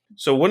to me.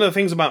 So one of the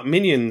things about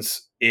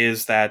minions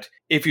is that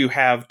if you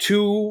have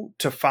 2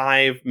 to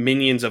 5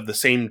 minions of the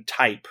same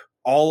type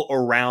all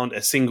around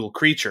a single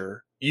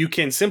creature, you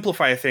can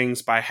simplify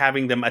things by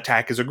having them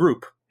attack as a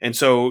group. And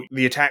so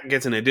the attack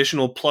gets an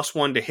additional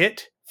 +1 to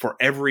hit for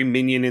every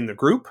minion in the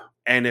group.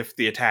 And if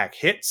the attack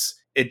hits,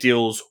 it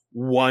deals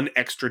 1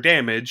 extra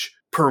damage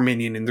per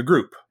minion in the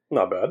group.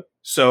 Not bad.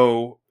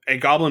 So a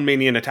goblin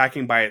minion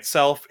attacking by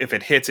itself, if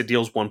it hits, it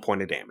deals 1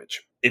 point of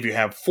damage. If you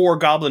have 4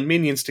 goblin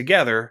minions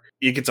together,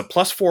 it gets a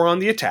 +4 on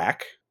the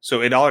attack.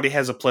 So it already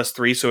has a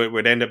 +3, so it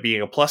would end up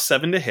being a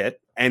 +7 to hit.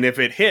 And if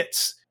it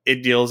hits,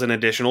 it deals an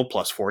additional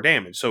 +4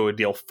 damage. So it would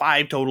deal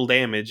 5 total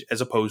damage as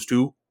opposed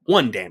to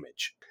 1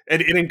 damage.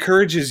 It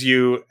encourages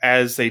you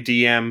as a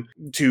DM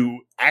to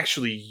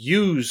actually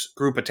use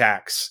group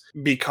attacks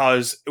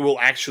because it will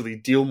actually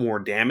deal more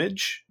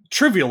damage.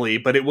 Trivially,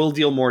 but it will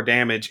deal more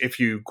damage if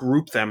you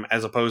group them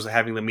as opposed to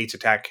having them each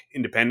attack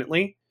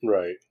independently.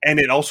 Right. And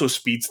it also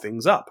speeds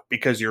things up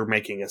because you're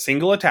making a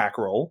single attack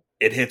roll,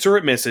 it hits or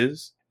it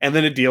misses, and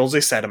then it deals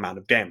a set amount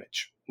of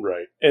damage.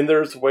 Right. And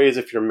there's ways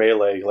if you're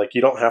melee, like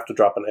you don't have to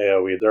drop an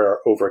AoE. There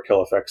are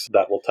overkill effects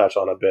that we'll touch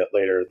on a bit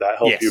later that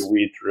help you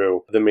weed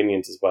through the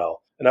minions as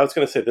well. And I was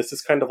going to say, this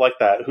is kind of like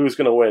that who's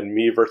going to win,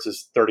 me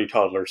versus 30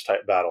 toddlers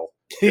type battle.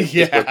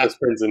 Yeah. What this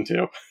turns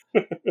into.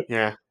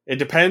 Yeah. It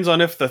depends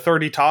on if the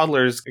 30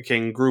 toddlers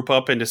can group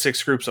up into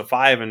 6 groups of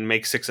 5 and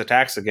make 6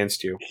 attacks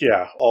against you.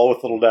 Yeah, all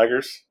with little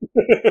daggers.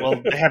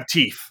 Well, they have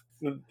teeth.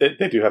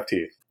 They do have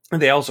teeth.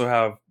 And they also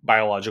have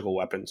biological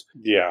weapons.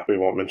 Yeah, we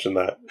won't mention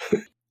that.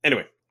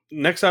 Anyway,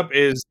 next up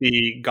is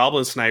the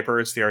Goblin Sniper.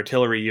 It's the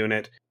artillery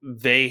unit.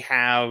 They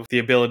have the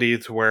ability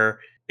to where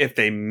if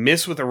they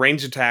miss with a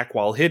ranged attack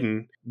while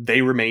hidden,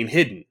 they remain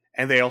hidden.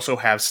 And they also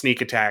have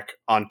sneak attack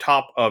on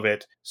top of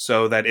it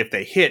so that if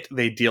they hit,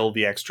 they deal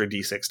the extra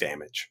d6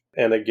 damage.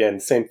 And again,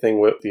 same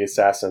thing with the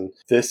assassin.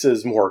 This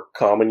is more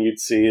common. You'd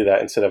see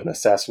that instead of an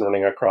assassin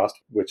running across,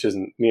 which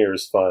isn't near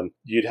as fun,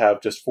 you'd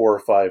have just 4 or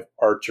 5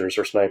 archers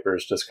or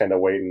snipers just kind of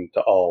waiting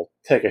to all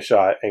take a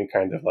shot and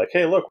kind of like,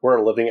 hey, look, we're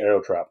a living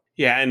arrow trap.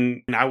 Yeah,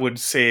 and I would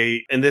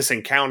say in this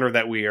encounter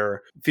that we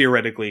are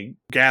theoretically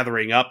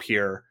gathering up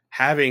here,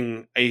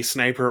 having a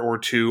sniper or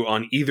 2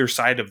 on either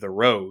side of the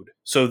road.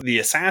 So the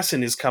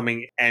assassin is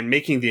coming and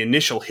making the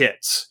initial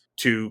hits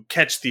to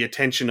catch the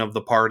attention of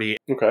the party.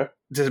 Okay.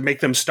 To make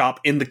them stop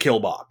in the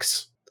kill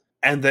box.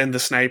 And then the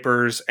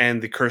snipers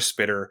and the curse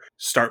spitter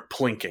start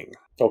plinking.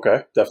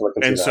 Okay, definitely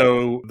can see and that.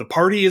 So the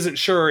party isn't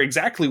sure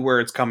exactly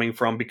where it's coming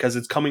from because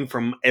it's coming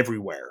from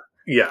everywhere.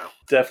 Yeah,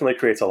 definitely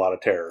creates a lot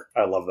of terror.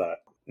 I love that.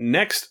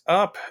 Next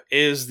up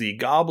is the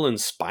Goblin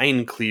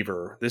Spine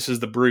Cleaver. This is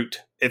the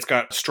brute. It's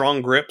got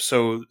strong grip,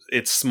 so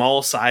its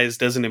small size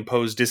doesn't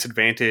impose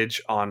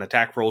disadvantage on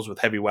attack rolls with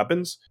heavy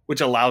weapons,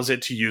 which allows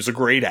it to use a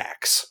great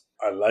axe.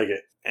 I like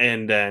it.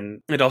 And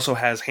then it also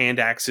has hand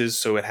axes,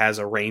 so it has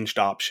a ranged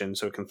option,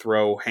 so it can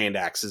throw hand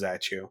axes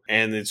at you.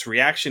 And its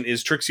reaction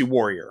is Tricksy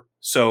Warrior.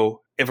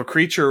 So if a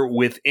creature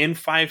within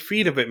 5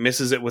 feet of it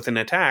misses it with an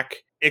attack,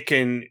 it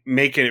can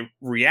make a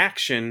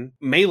reaction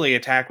melee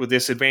attack with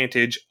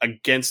disadvantage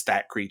against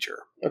that creature.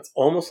 It's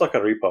almost like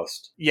a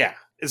riposte. Yeah.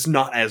 It's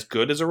not as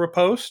good as a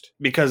riposte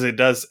because it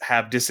does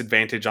have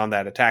disadvantage on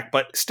that attack.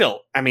 But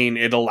still, I mean,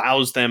 it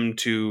allows them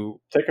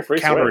to take a free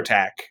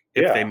counterattack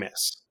if they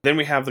miss. Then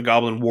we have the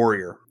Goblin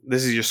Warrior.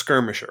 This is your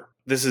skirmisher.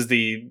 This is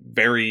the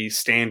very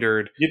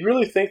standard. You'd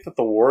really think that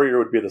the warrior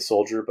would be the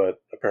soldier, but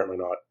apparently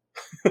not.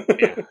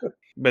 Yeah.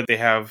 But they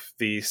have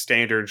the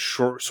standard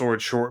short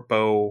sword, short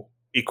bow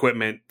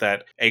equipment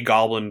that a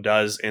goblin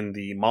does in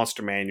the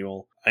monster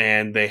manual.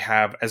 And they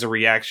have, as a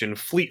reaction,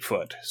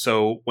 Fleetfoot.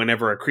 So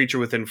whenever a creature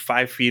within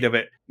 5 feet of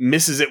it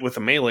misses it with a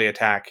melee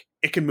attack,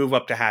 it can move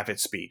up to half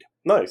its speed.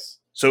 Nice.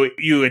 So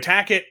you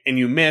attack it and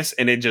you miss,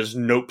 and it just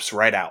nopes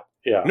right out.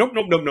 Yeah. Nope,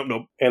 nope, nope, nope,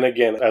 nope. And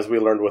again, as we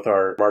learned with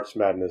our March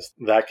Madness,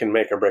 that can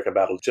make or break a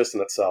battle just in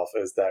itself,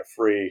 is that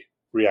free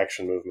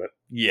reaction movement.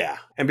 Yeah.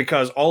 And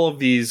because all of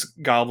these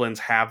goblins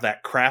have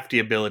that crafty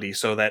ability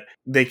so that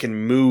they can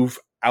move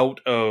out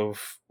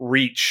of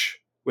reach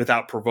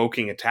without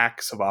provoking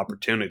attacks of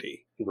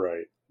opportunity.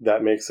 Right.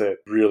 That makes it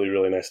really,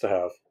 really nice to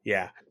have.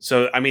 Yeah.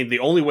 So, I mean, the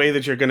only way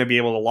that you're going to be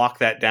able to lock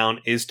that down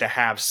is to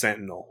have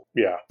Sentinel.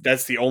 Yeah.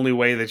 That's the only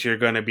way that you're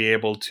going to be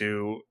able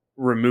to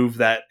remove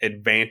that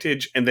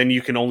advantage, and then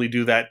you can only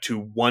do that to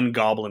 1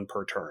 goblin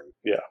per turn.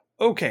 Yeah.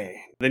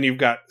 Okay. Then you've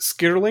got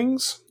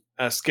Skitterlings.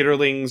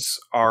 Skitterlings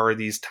are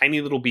these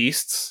tiny little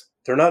beasts.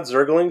 They're not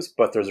Zerglings,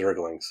 but they're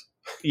Zerglings.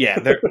 Yeah,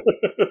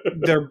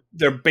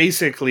 they're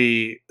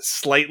basically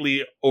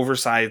slightly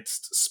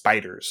oversized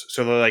spiders.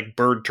 So they're like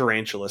bird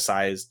tarantula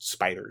sized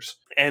spiders.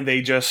 And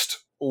they just,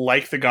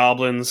 like the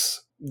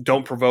goblins,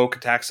 don't provoke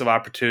attacks of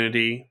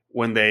opportunity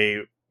when they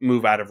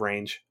move out of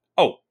range.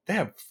 Oh, they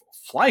have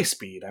fly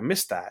speed. I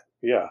missed that.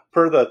 Yeah.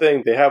 Per the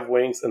thing, they have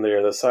wings and they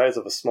are the size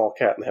of a small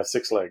cat and they have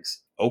 6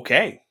 legs.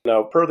 Okay.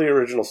 Now, per the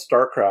original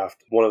StarCraft,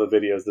 one of the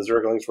videos, the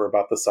Zerglings were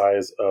about the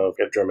size of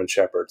a German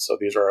Shepherd. So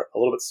these are a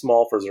little bit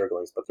small for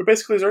Zerglings, but they're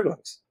basically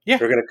Zerglings. Yeah.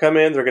 They're going to come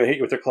in, they're going to hit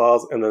you with their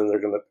claws, and then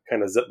they're going to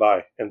kind of zip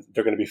by. And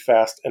they're going to be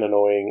fast and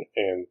annoying.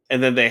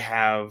 And then they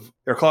have,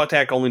 their claw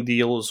attack only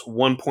deals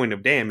 1 point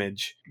of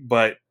damage,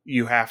 but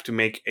you have to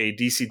make a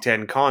DC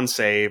 10 con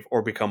save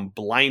or become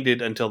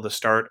blinded until the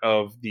start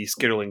of the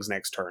Skitterling's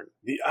next turn.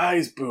 The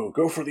eyes, Boo.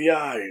 Go for the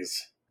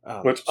eyes.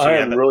 Which So I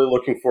yeah, am really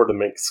looking forward to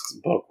Mink's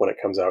book when it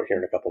comes out here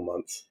in a couple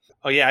months.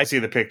 Oh, yeah, I see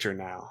the picture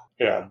now.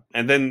 Yeah.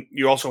 And then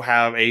you also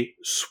have a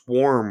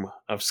swarm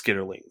of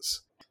Skitterlings.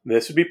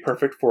 This would be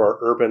perfect for our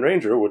Urban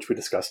Ranger, which we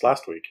discussed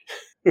last week.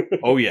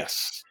 Oh,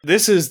 yes.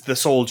 This is the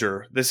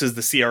soldier. This is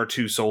the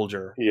CR2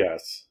 soldier.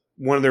 Yes.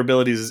 One of their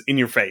abilities is in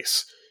your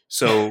face.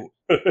 So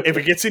if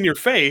it gets in your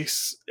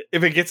face,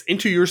 if it gets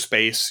into your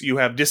space, you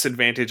have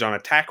disadvantage on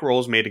attack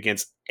rolls made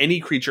against any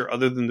creature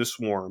other than the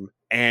swarm,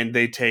 and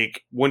they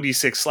take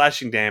 1d6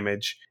 slashing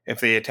damage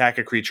if they attack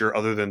a creature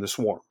other than the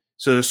swarm.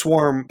 So the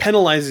swarm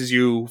penalizes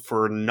you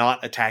for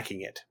not attacking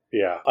it.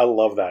 Yeah, I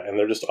love that. And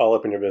they're just all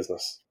up in your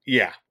business.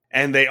 Yeah.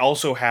 And they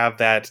also have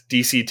that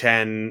DC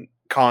 10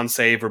 con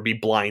save or be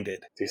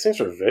blinded. These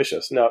things are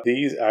vicious. Now,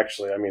 these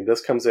actually, I mean,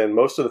 this comes in,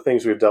 most of the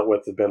things we've dealt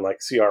with have been like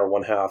CR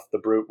 1/2. The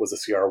Brute was a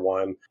CR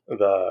 1.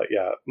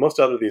 Most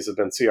other of these have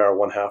been CR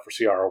 1/2 or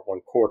CR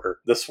 1/4.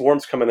 The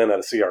Swarm's coming in at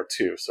a CR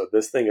 2. So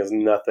this thing is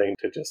nothing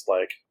to just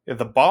like. Yeah,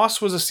 the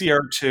boss was a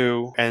CR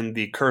 2 and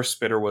the Curse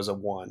Spitter was a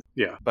 1.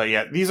 Yeah. But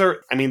yeah, these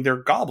are, I mean,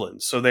 they're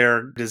goblins. So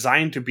they're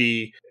designed to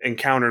be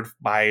encountered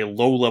by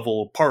low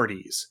level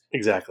parties.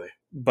 Exactly.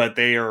 But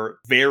they are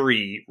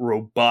very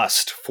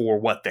robust for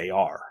what they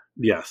are.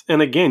 Yes.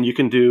 And again, you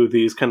can do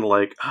these kind of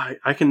like,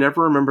 I can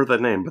never remember the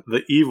name, but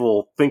the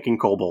evil thinking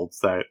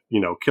kobolds that,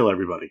 kill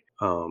everybody.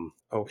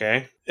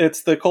 Okay.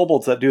 It's the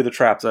kobolds that do the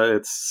traps.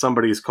 It's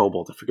somebody's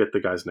kobold. I forget the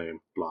guy's name.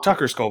 Blah.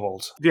 Tucker's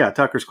kobolds. Yeah,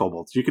 Tucker's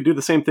kobolds. You could do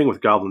the same thing with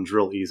goblins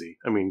real easy.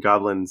 I mean,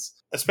 goblins...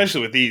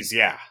 Especially with these,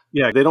 yeah.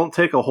 Yeah, they don't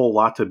take a whole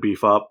lot to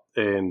beef up,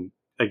 and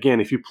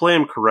again, if you play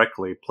them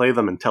correctly, play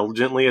them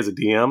intelligently as a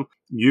DM,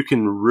 you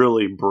can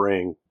really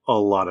bring a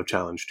lot of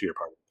challenge to your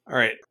party. All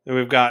right. Then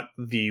we've got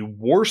the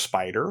War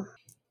Spider,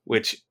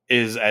 which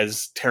is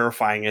as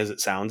terrifying as it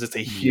sounds. It's a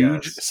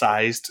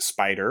huge-sized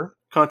spider.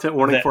 Content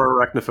warning for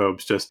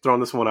arachnophobes. Just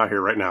throwing this one out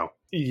here right now.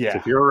 Yeah. So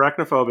if you're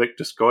arachnophobic,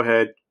 just go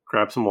ahead,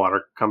 grab some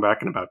water, come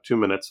back in about 2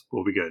 minutes.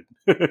 We'll be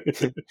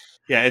good.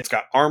 Yeah, it's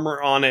got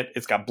armor on it.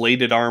 It's got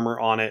bladed armor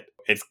on it.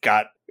 It's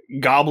got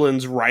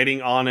goblins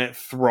riding on it,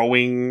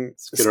 throwing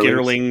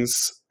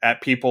skitterlings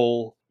at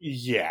people.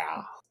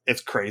 Yeah,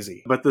 it's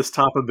crazy. But this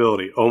top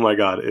ability, oh my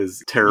god,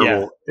 is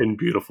terrible and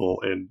beautiful.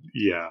 And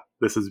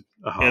this is...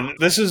 And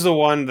this is the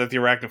one that the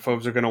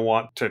arachnophobes are going to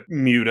want to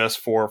mute us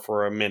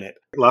for a minute.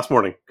 Last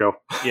morning, go.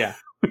 Yeah.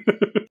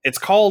 It's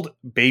called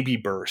Baby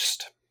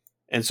Burst.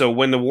 And so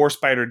when the War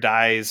Spider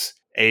dies,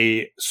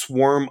 a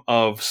swarm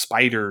of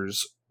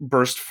spiders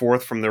burst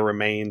forth from their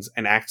remains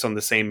and acts on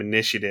the same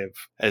initiative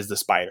as the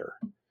spider.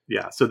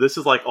 Yeah, so this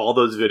is like all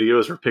those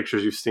videos or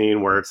pictures you've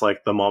seen where it's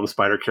like the mom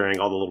spider carrying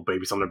all the little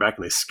babies on their back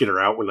and they skitter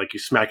out when like you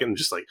smack it and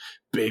just like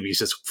babies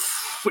just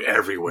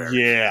everywhere.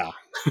 Yeah.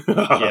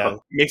 Yeah.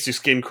 Makes your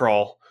skin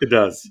crawl. It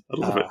does. I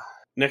love it.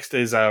 Next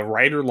is a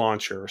rider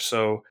launcher.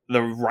 So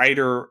the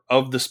rider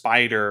of the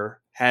spider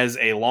has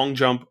a long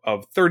jump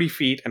of 30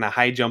 feet and a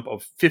high jump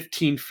of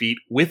 15 feet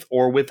with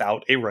or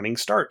without a running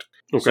start.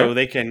 Okay. So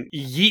they can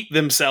yeet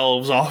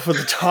themselves off of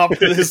the top of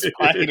the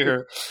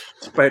spider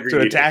to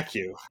attack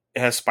you.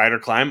 It has spider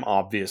climb,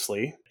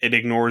 obviously. It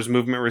ignores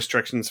movement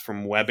restrictions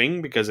from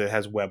webbing because it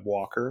has web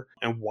walker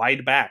and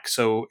wide back.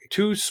 So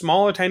 2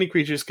 small or tiny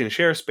creatures can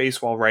share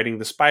space while riding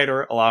the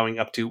spider, allowing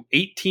up to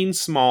 18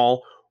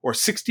 small or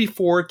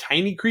 64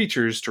 tiny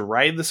creatures to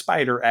ride the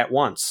spider at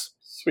once.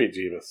 Sweet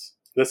Jeebus.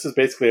 This is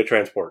basically a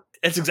transport.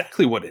 That's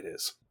exactly what it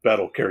is.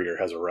 Battle carrier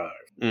has arrived.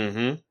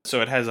 Mm-hmm. So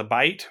it has a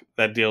bite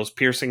that deals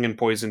piercing and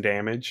poison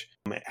damage.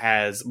 It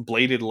has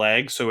bladed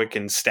legs, so it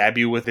can stab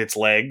you with its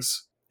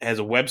legs. It has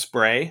a web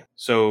spray,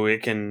 so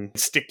it can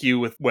stick you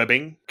with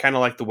webbing, kind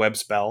of like the web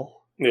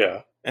spell.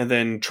 Yeah. And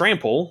then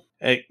trample,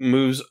 it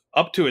moves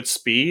up to its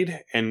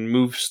speed and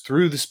moves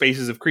through the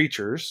spaces of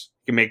creatures.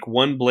 You can make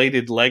 1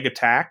 bladed leg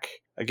attack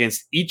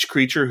against each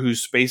creature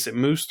whose space it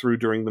moves through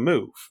during the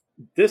move.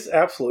 This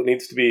absolutely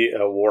needs to be a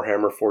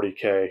Warhammer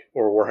 40k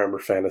or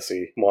Warhammer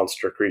Fantasy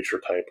monster creature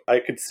type. I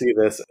could see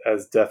this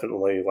as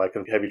definitely like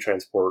a heavy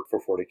transport for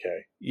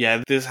 40k.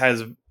 Yeah, this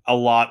has a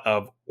lot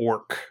of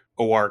ORK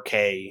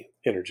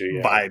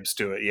energy vibes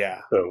to it,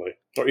 yeah. Totally.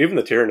 Or even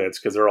the Tyranids,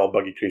 because they're all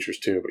buggy creatures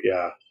too, but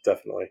yeah,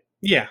 definitely.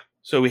 Yeah.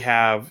 So we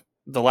have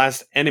the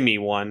last enemy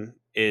one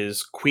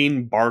is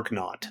Queen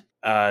Bargnot.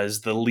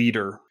 is the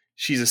leader.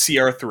 She's a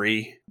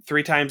CR3.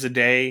 3 times a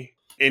day,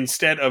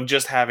 instead of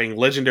just having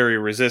legendary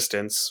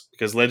resistance,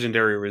 because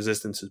legendary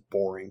resistance is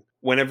boring,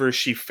 whenever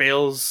she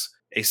fails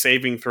a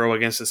saving throw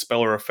against a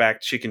spell or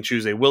effect, she can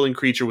choose a willing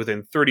creature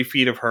within 30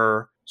 feet of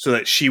her so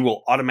that she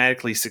will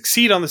automatically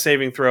succeed on the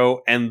saving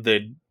throw, and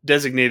the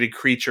designated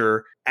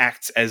creature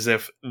acts as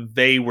if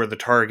they were the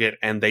target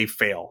and they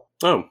fail.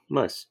 Oh,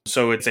 nice.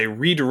 So it's a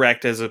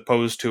redirect as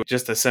opposed to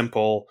just a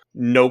simple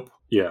nope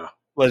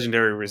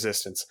legendary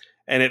resistance.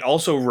 And it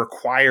also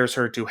requires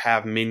her to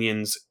have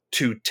minions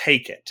to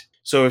take it.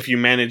 So if you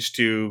manage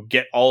to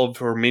get all of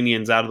her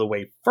minions out of the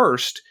way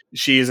first,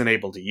 she isn't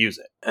able to use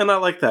it. And I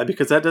like that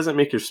because that doesn't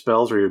make your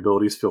spells or your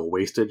abilities feel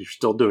wasted. You're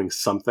still doing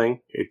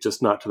something. It's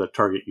just not to the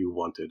target you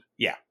wanted.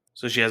 Yeah.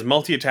 So she has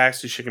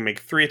multi-attacks, so she can make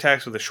 3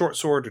 attacks with a short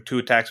sword or 2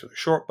 attacks with a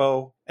short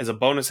bow. As a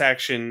bonus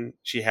action,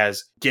 she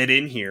has Get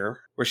In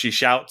Here, where she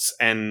shouts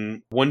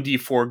and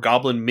 1d4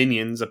 goblin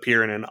minions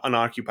appear in an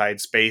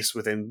unoccupied space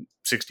within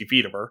 60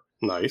 feet of her.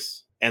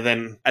 Nice. And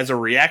then as a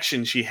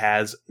reaction, she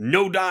has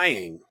No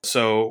Dying.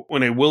 So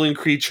when a willing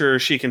creature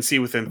she can see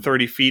within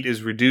 30 feet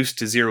is reduced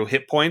to 0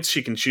 hit points,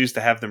 she can choose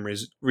to have them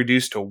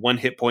reduced to 1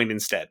 hit point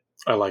instead.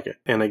 I like it.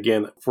 And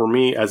again, for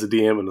me as a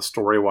DM and the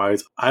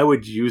story-wise, I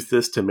would use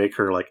this to make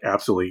her like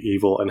absolutely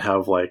evil and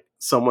have like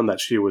someone that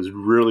she was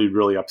really,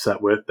 really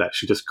upset with that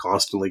she just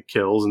constantly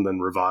kills and then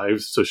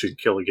revives so she can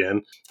kill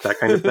again. That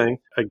kind of thing.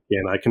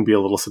 Again, I can be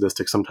a little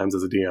sadistic sometimes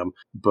as a DM,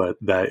 but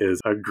that is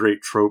a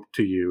great trope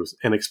to use.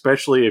 And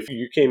especially if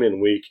you came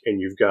in weak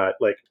and you've got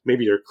like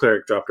maybe your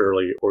cleric dropped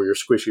early or your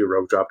squishy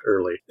rogue dropped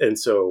early. And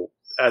so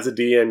as a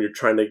DM, you're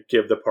trying to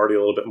give the party a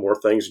little bit more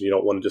things and you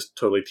don't want to just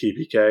totally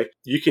TPK.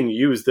 You can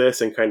use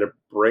this and kind of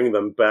bring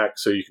them back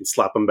so you can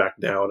slap them back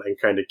down and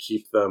kind of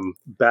keep them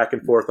back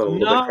and forth on a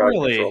little Not bit. Not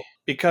really, control.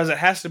 Because it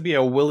has to be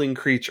a willing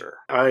creature.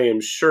 I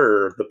am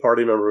sure the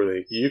party member will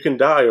be, you can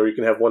die or you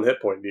can have 1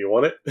 hit point. Do you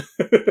want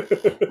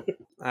it?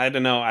 I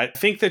don't know. I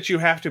think that you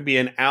have to be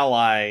an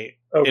ally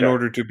in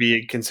order to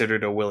be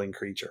considered a willing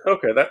creature.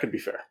 Okay, that could be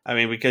fair. I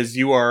mean, because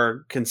you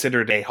are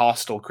considered a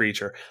hostile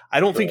creature. I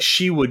don't think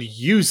she would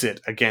use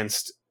it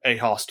against a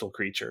hostile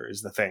creature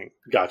is the thing.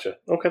 Gotcha.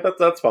 Okay,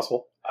 that's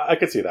possible. I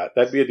could see that.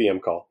 That'd be a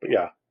DM call, but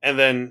yeah. And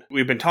then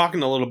we've been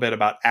talking a little bit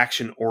about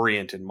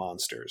action-oriented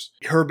monsters.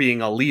 Her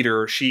being a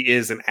leader, she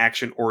is an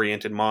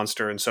action-oriented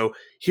monster. And so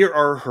here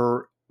are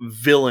her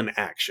villain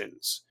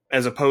actions,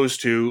 as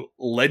opposed to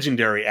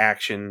legendary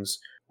actions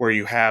where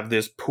you have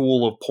this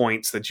pool of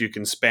points that you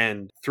can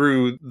spend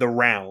through the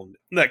round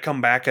that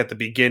come back at the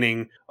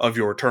beginning of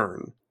your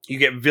turn. You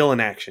get villain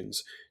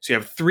actions. So you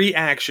have 3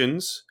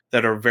 actions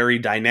that are very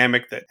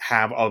dynamic, that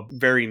have a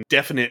very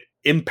definite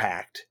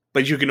impact,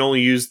 but you can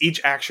only use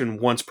each action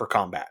once per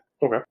combat.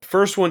 Okay.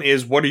 First one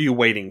is, what are you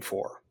waiting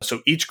for?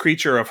 So each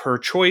creature of her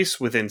choice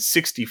within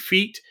 60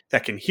 feet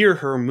that can hear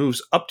her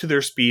moves up to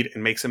their speed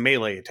and makes a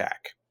melee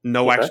attack.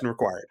 No action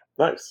required.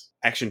 Nice.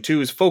 Action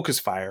 2 is focus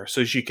fire,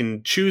 so she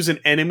can choose an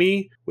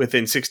enemy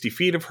within 60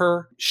 feet of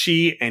her.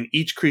 She and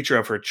each creature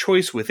of her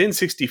choice within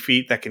 60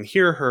 feet that can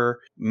hear her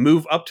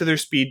move up to their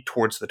speed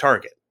towards the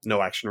target.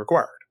 No action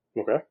required.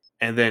 Okay.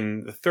 And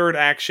then the third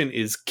action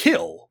is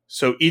kill.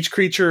 So each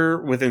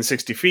creature within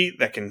 60 feet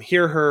that can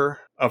hear her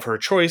of her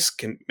choice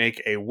can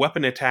make a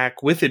weapon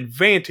attack with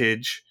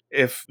advantage.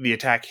 If the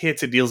attack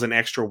hits, it deals an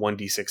extra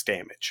 1d6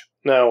 damage.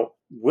 Now,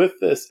 with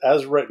this,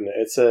 as written,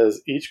 it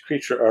says each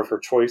creature of her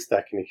choice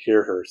that can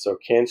hear her. So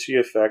can she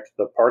affect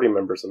the party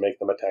members and make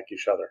them attack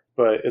each other?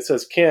 But it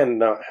says can,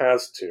 not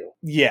has to.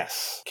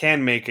 Yes,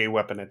 can make a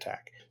weapon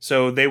attack.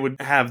 So they would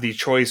have the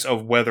choice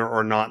of whether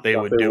or not they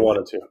would do it. If they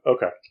wanted to.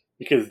 Okay.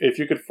 Because if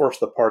you could force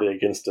the party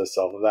against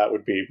itself, that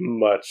would be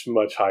much,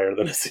 much higher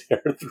than a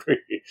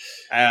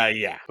CR3.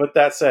 Yeah. But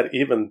that said,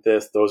 even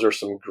those are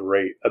some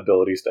great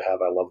abilities to have.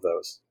 I love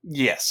those.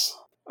 Yes.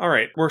 All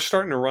right, we're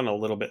starting to run a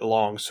little bit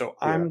long, so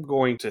I'm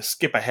going to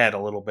skip ahead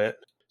a little bit.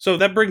 So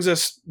that brings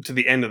us to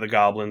the end of the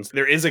goblins.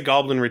 There is a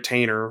goblin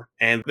retainer,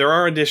 and there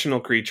are additional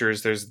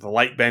creatures. There's the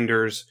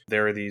lightbenders.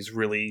 There are these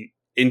really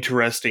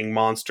interesting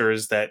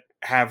monsters that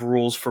have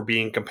rules for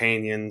being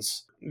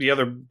companions. The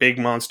other big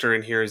monster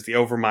in here is the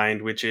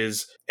Overmind, which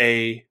is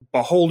a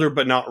beholder,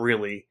 but not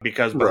really,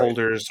 because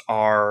beholders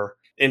are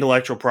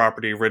intellectual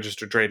property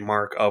registered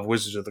trademark of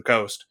Wizards of the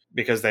Coast,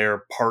 because they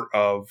are part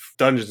of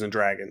Dungeons and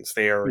Dragons.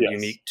 They are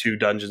unique to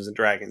Dungeons and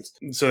Dragons.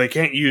 So they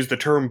can't use the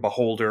term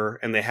beholder,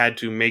 and they had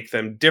to make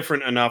them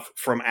different enough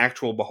from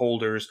actual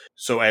beholders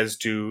so as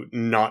to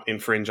not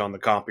infringe on the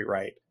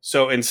copyright.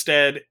 So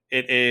instead,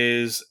 it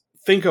is,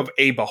 think of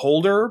a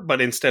beholder,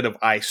 but instead of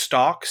eye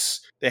stalks,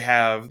 they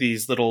have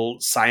these little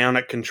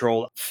psionic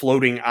control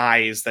floating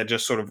eyes that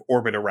just sort of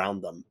orbit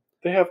around them.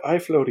 They have eye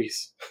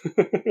floaties.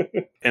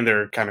 And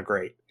they're kind of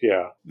great.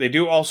 Yeah. They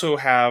do also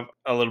have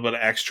a little bit of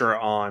extra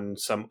on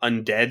some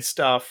undead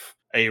stuff,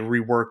 a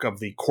rework of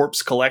the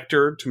Corpse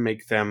Collector to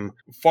make them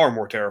far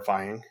more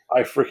terrifying.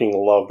 I freaking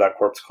love that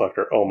Corpse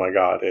Collector. Oh my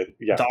god.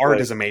 The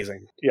art is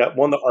amazing. Yeah,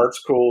 the art's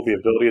cool, the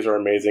abilities are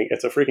amazing.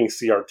 It's a freaking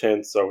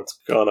CR10, so it's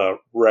gonna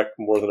wreck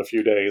more than a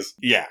few days.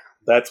 Yeah.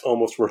 That's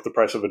almost worth the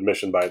price of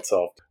admission by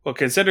itself. Well,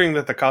 considering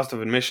that the cost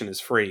of admission is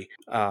free.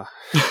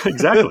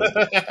 Exactly.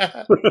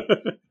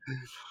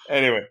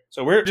 Anyway,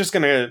 so we're just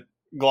going to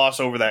gloss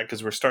over that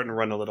because we're starting to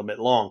run a little bit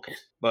long.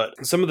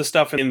 But some of the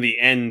stuff in the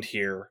end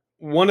here,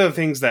 one of the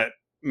things that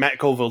Matt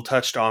Colville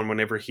touched on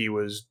whenever he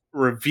was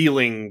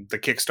revealing the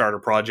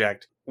Kickstarter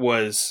project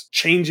was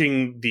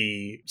changing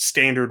the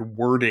standard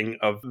wording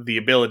of the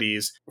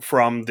abilities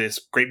from this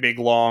great big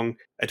long,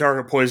 a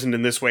target poisoned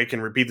in this way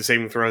can repeat the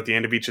saving throw at the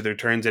end of each of their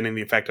turns, ending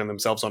the effect on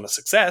themselves on a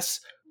success,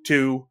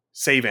 to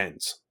save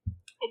ends.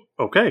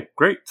 Okay,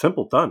 great.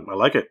 Simple. Done. I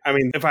like it. I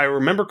mean, if I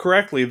remember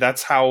correctly,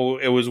 that's how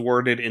it was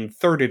worded in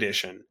 3rd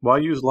edition. Why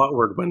use lot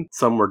word when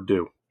some word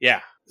do?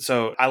 Yeah.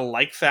 So I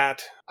like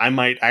that. I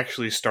might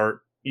actually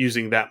start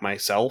using that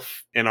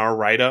myself in our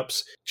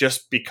write-ups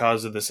just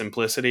because of the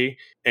simplicity.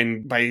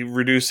 And by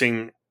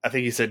reducing, I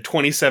think he said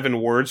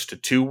 27 words to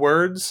 2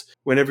 words,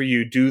 whenever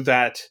you do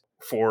that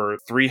for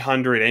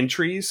 300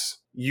 entries,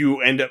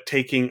 you end up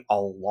taking a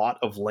lot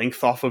of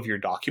length off of your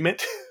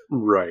document.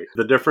 Right.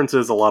 The difference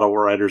is a lot of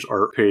writers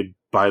are paid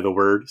by the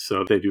word,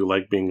 so they do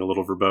like being a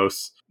little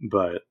verbose.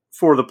 But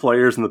for the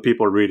players and the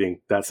people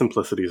reading, that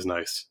simplicity is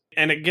nice.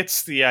 And it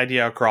gets the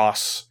idea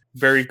across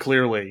very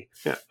clearly.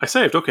 Yeah, I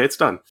saved. Okay, it's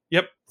done.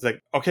 Yep. It's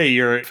like, okay,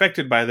 you're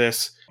affected by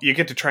this. You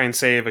get to try and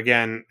save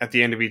again at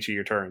the end of each of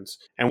your turns.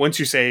 And once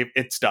you save,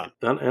 it's done.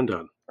 Done and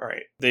done. All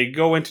right. They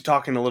go into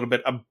talking a little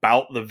bit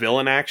about the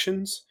villain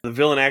actions. The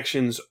villain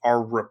actions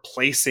are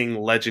replacing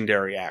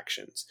legendary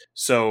actions.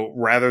 So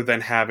rather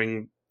than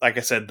having, like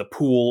I said, the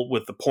pool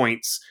with the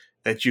points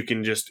that you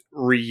can just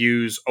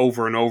reuse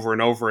over and over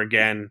and over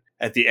again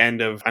at the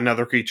end of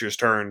another creature's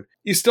turn,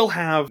 you still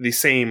have the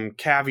same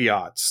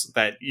caveats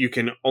that you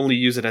can only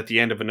use it at the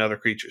end of another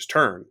creature's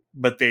turn,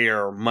 but they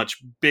are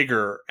much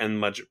bigger and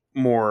much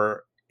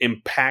more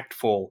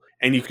impactful,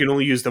 and you can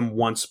only use them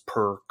once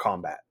per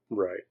combat.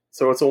 Right.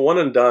 So it's a one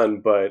and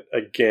done, but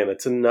again,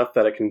 it's enough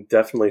that it can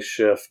definitely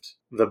shift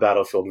the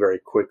battlefield very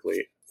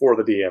quickly for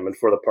the DM and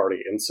for the party.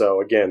 And so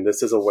again,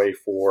 this is a way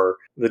for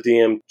the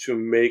DM to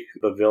make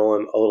the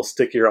villain a little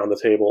stickier on the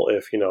table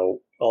if,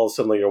 all of a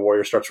sudden your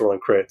warrior starts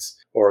rolling crits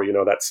or,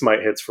 that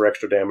smite hits for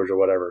extra damage or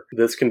whatever.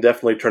 This can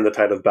definitely turn the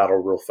tide of battle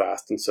real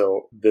fast. And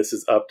so this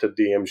is up to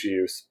DM's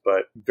use,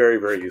 but very,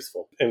 very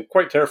useful and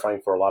quite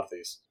terrifying for a lot of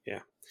these. Yeah.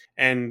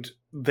 And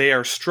they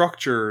are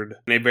structured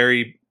in a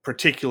very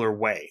particular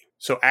way.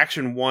 So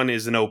action 1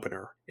 is an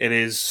opener. It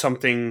is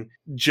something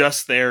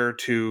just there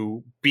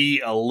to be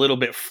a little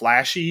bit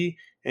flashy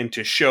and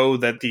to show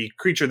that the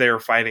creature they are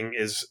fighting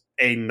is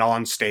a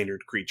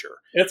non-standard creature.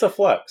 It's a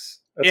flex.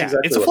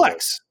 It's a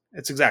flex.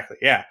 It's exactly,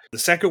 yeah. The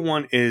second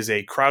one is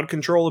a crowd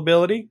control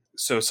ability.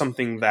 So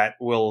something that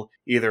will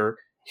either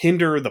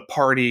hinder the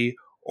party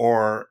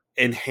or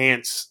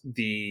enhance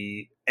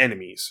the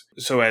enemies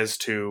so as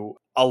to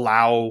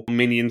allow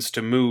minions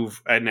to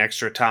move an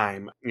extra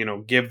time,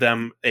 give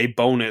them a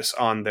bonus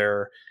on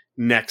their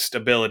next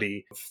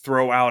ability,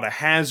 throw out a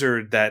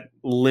hazard that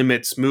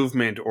limits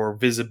movement or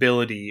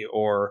visibility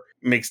or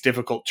makes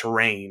difficult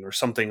terrain or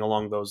something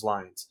along those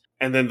lines.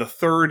 And then the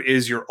third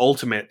is your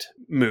ultimate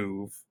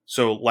move.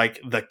 So like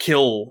the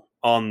kill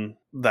on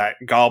that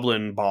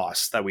goblin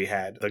boss that we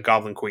had, the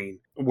Goblin Queen,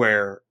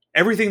 where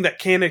everything that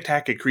can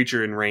attack a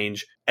creature in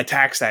range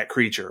attacks that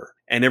creature,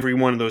 and every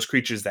one of those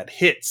creatures that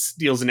hits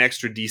deals an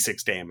extra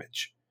d6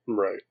 damage.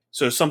 Right.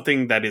 So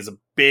something that is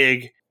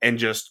big and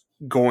just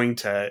going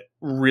to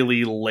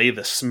really lay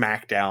the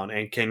smack down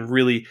and can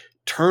really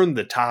turn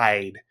the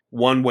tide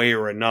one way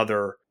or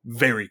another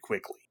very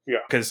quickly. Yeah.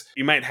 Because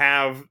you might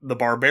have the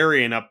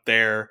barbarian up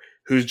there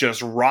who's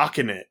just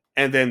rocking it,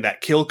 and then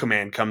that kill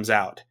command comes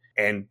out,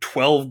 and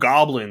 12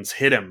 goblins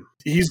hit him.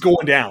 He's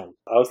going down.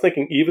 I was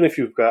thinking, even if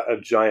you've got a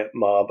giant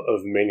mob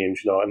of minions,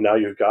 and now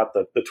you've got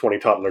the 20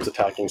 toddlers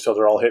attacking, so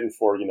they're all hitting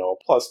for,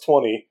 plus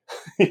 20,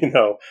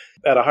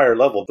 at a higher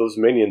level, those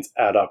minions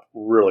add up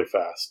really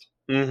fast.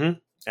 Mm-hmm.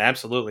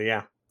 Absolutely,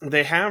 yeah.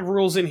 They have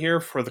rules in here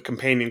for the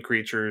companion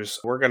creatures.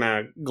 We're going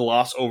to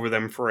gloss over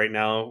them for right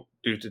now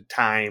due to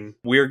time.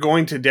 We're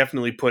going to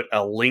definitely put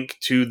a link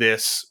to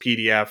this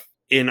PDF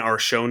in our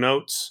show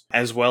notes,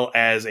 as well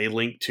as a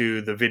link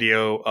to the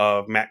video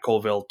of Matt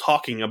Colville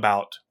talking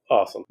about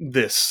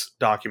this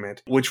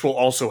document, which will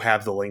also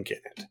have the link in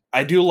it.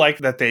 I do like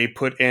that they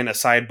put in a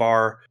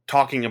sidebar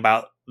talking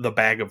about the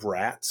bag of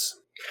rats.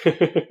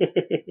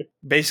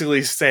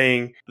 Basically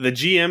saying the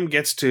GM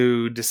gets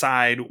to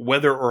decide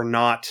whether or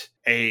not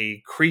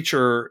a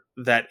creature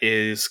that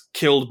is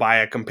killed by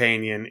a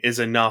companion is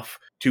enough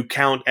to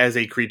count as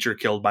a creature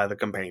killed by the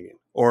companion.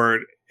 Or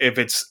if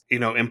it's,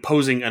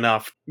 imposing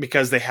enough,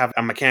 because they have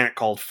a mechanic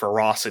called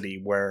ferocity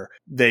where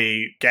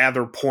they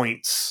gather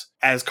points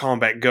as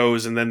combat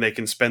goes and then they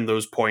can spend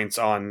those points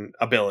on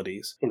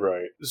abilities.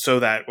 Right. So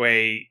that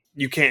way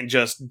you can't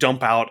just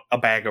dump out a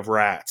bag of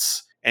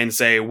rats and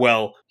say,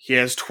 well, he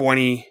has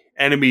 20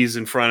 enemies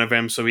in front of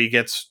him, so he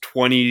gets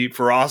 20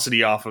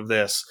 ferocity off of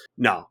this.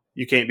 No,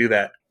 you can't do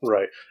that.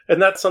 Right.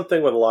 And that's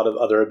something with a lot of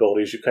other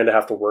abilities you kind of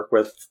have to work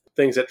with.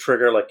 things that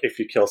trigger, like if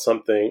you kill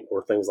something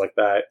or things like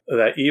that,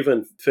 that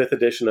even 5th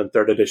edition and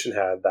 3rd edition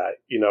had that,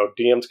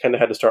 DMs kind of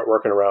had to start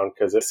working around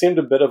because it seemed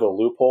a bit of a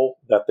loophole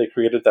that they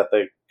created that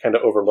they kind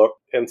of overlooked.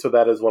 And so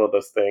that is one of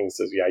those things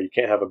is, you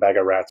can't have a bag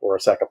of rats or a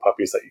sack of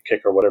puppies that you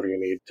kick or whatever you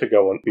need to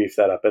go and beef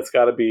that up. It's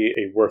got to be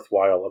a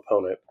worthwhile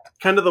opponent.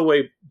 Kind of the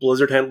way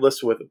Blizzard handled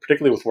this,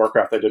 particularly with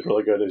Warcraft, they did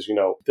really good is,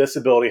 this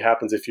ability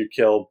happens if you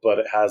kill, but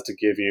it has to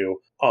give you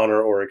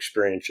honor or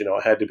experience. It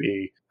had to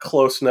be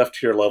close enough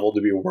to your level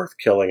to be worth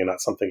killing and not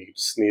something you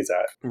just sneeze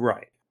at.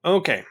 Right.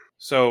 Okay.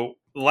 So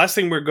the last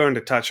thing we're going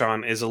to touch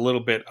on is a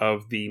little bit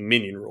of the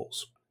minion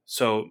rules.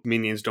 So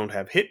minions don't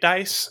have hit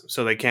dice,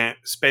 so they can't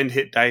spend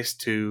hit dice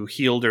to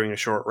heal during a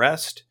short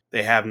rest.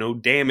 They have no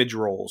damage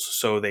rolls,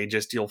 so they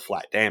just deal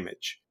flat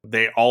damage.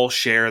 They all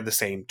share the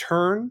same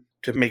turn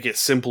to make it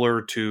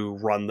simpler to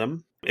run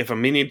them. If a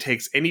minion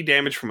takes any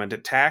damage from an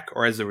attack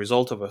or as a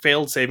result of a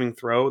failed saving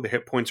throw, the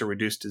hit points are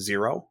reduced to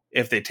 0.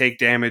 If they take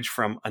damage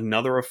from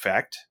another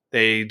effect,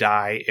 they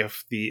die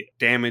if the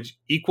damage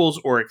equals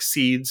or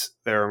exceeds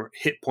their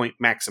hit point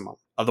maximum.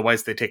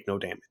 Otherwise, they take no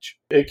damage.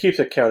 It keeps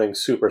accounting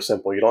super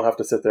simple. You don't have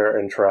to sit there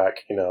and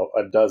track,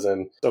 a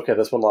dozen. Okay,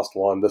 this one lost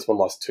 1, this one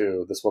lost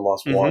 2, this one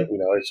lost 1.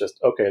 It's just,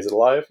 okay, is it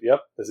alive?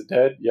 Yep. Is it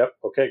dead? Yep.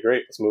 Okay,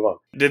 great. Let's move on.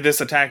 Did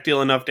this attack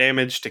deal enough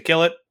damage to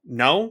kill it?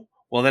 No?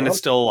 Well, then it's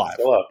still alive.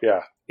 Still up,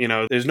 yeah.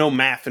 There's no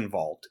math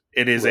involved.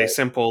 It is a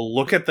simple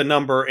look at the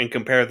number and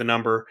compare the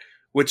number.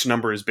 Which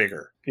number is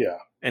bigger? Yeah.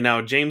 And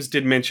now James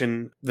did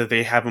mention that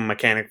they have a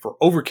mechanic for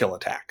overkill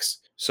attacks,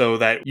 so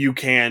that you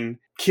can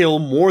kill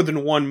more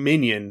than one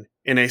minion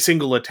in a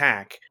single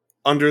attack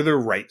under the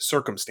right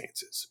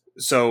circumstances.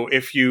 So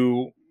if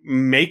you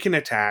make an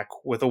attack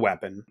with a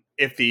weapon,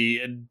 if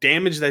the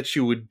damage that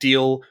you would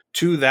deal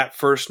to that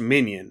first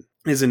minion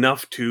is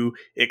enough to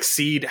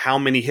exceed how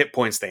many hit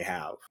points they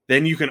have,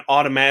 then you can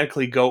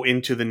automatically go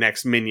into the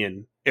next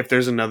minion if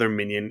there's another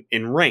minion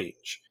in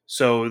range.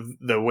 So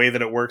the way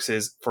that it works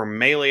is for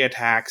melee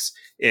attacks,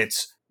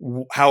 it's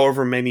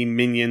however many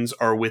minions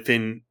are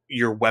within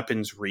your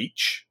weapon's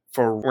reach.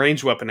 For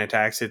ranged weapon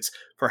attacks, it's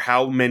for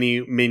how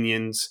many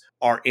minions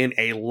are in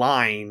a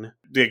line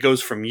that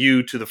goes from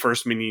you to the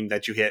first minion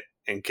that you hit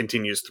and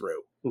continues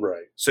through.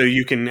 Right. So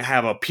you can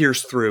have a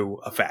pierce through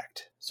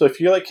effect. So if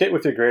you hit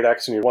with your great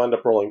axe and you wind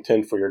up rolling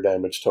 10 for your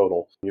damage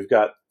total, you've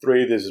got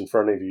 3 of these in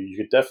front of you, you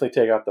could definitely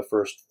take out the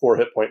first 4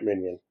 hit point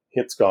minion.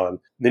 Hit's gone.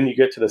 Then you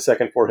get to the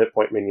second 4 hit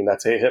point minion,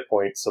 that's 8 hit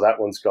points, so that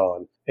one's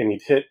gone. And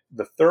you'd hit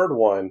the third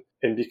one,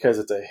 and because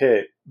it's a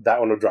hit, that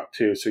one would drop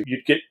 2. So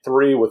you'd get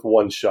 3 with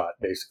 1 shot,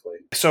 basically.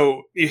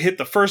 So you hit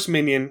the first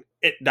minion,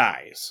 it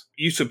dies.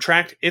 You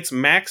subtract its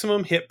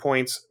maximum hit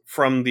points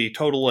from the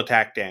total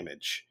attack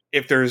damage.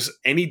 If there's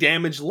any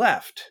damage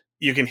left,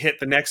 you can hit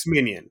the next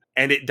minion,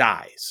 and it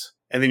dies.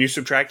 And then you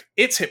subtract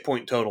its hit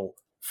point total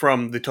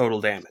from the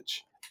total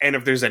damage. And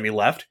if there's any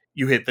left,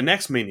 you hit the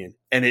next minion,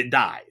 and it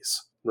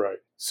dies. Right.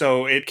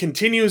 So it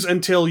continues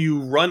until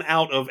you run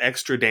out of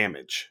extra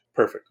damage.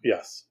 Perfect.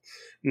 Yes.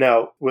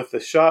 Now, with the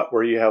shot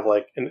where you have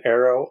an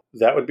arrow,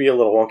 that would be a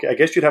little wonky. I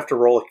guess you'd have to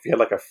roll, if you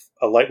had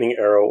a lightning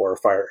arrow or a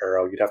fire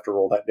arrow, you'd have to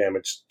roll that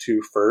damage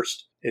 2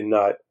 first and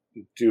not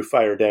do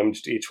fire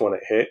damage to each one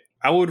it hit.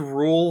 I would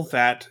rule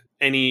that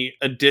any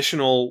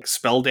additional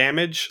spell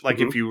damage,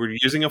 if you were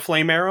using a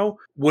flame arrow,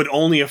 would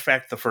only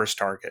affect the first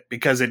target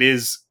because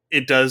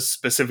it does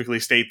specifically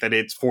state that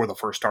it's for the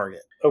first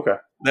target. Okay.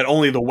 That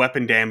only the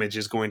weapon damage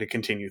is going to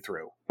continue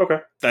through. Okay.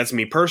 That's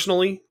me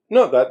personally.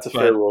 No, that's a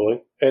fair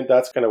ruling. And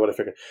that's kind of what I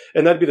figured.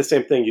 And that'd be the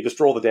same thing. You just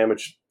roll the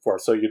damage for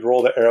it. So you'd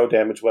roll the arrow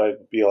damage, would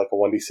be like a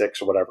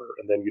 1d6 or whatever.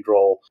 And then you'd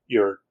roll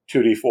your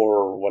 2d4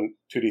 or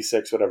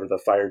 2d6, whatever the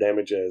fire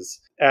damage is.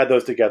 Add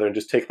those together and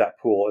just take that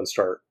pool and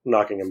start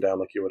knocking them down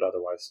like you would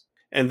otherwise.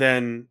 And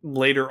then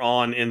later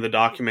on in the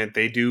document,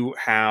 they do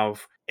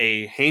have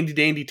a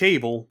handy-dandy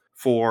table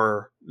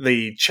for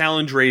the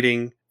challenge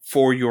rating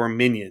for your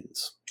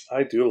minions.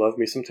 I do love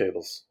me some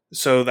tables.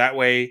 So that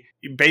way,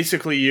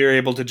 basically, you're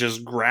able to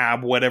just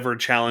grab whatever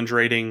challenge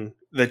rating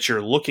that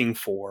you're looking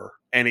for,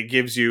 and it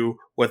gives you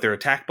what their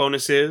attack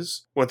bonus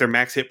is, what their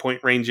max hit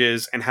point range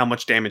is, and how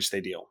much damage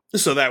they deal.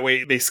 So that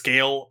way, they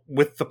scale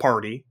with the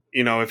party.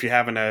 If you're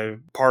having a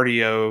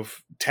party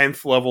of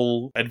 10th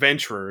level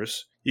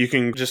adventurers, you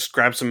can just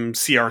grab some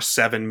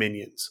CR7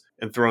 minions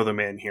and throw them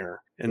in here.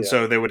 And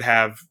so they would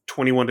have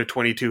 21 to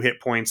 22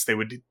 hit points. They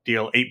would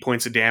deal 8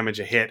 points of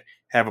damage a hit,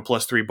 have a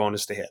 +3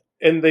 bonus to hit.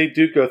 And they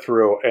do go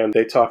through and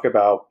they talk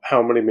about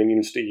how many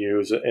minions to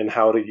use and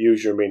how to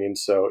use your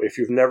minions. So if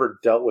you've never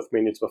dealt with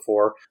minions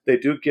before, they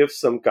do give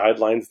some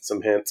guidelines and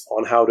some hints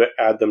on how to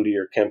add them to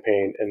your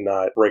campaign and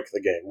not break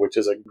the game, which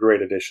is a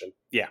great addition.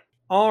 Yeah.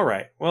 All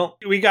right. Well,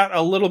 we got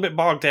a little bit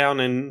bogged down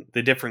in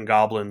the different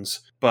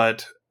goblins,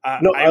 but...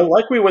 I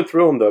like we went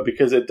through them, though,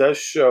 because it does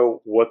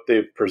show what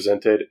they've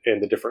presented in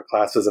the different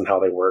classes and how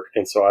they work.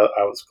 And so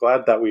I was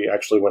glad that we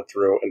actually went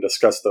through and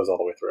discussed those all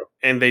the way through.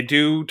 And they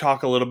do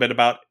talk a little bit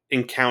about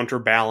encounter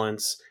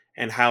balance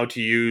and how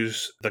to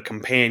use the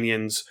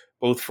companions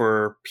both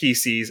for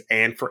PCs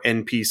and for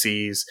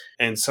NPCs,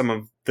 and some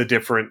of the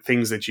different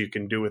things that you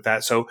can do with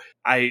that. So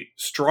I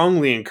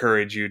strongly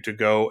encourage you to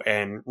go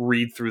and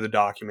read through the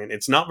document.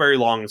 It's not very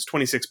long. It's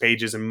 26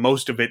 pages, and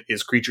most of it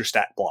is creature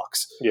stat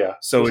blocks. Yeah.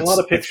 So there's a lot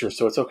of pictures,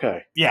 so it's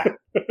okay. Yeah.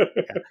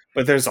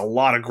 But there's a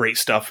lot of great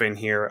stuff in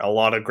here, a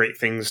lot of great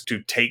things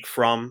to take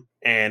from,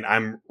 and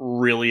I'm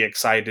really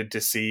excited to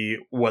see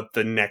what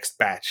the next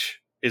batch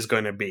is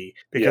going to be,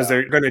 because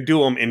they're going to do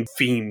them in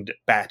themed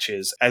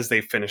batches as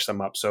they finish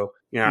them up. So,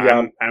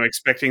 I'm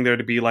expecting there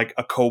to be like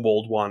a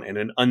kobold one and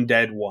an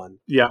undead one.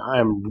 Yeah,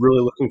 I'm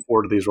really looking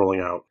forward to these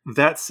rolling out.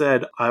 That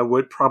said, I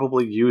would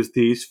probably use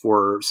these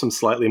for some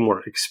slightly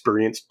more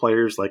experienced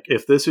players. Like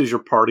if this is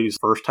your party's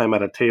first time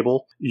at a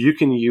table, you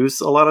can use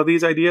a lot of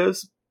these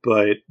ideas,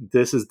 but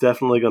this is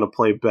definitely going to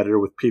play better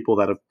with people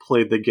that have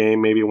played the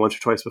game maybe once or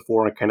twice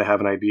before and kind of have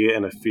an idea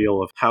and a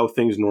feel of how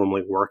things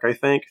normally work, I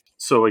think.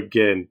 So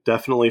again,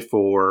 definitely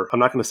for, I'm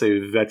not going to say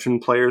veteran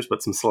players,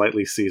 but some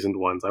slightly seasoned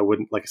ones. I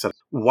wouldn't, like I said,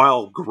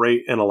 while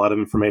great and a lot of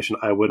information,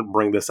 I wouldn't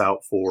bring this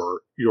out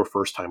for your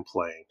first time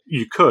playing.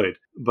 You could,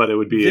 but it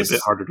would be a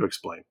bit harder to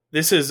explain.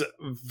 This is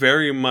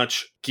very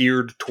much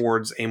geared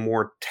towards a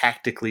more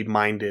tactically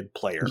minded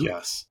player.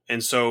 Yes.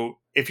 And so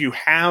if you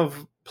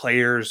have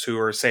players who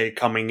are, say,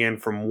 coming in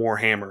from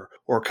Warhammer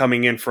or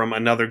coming in from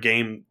another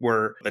game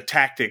where the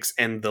tactics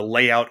and the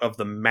layout of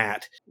the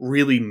mat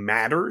really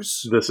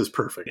matters. This is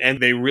perfect. And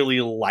they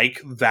really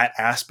like that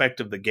aspect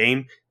of the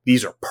game.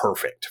 These are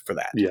perfect for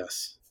that.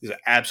 Yes. These are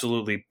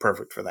absolutely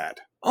perfect for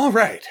that. All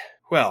right.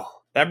 Well,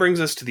 that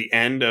brings us to the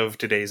end of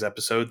today's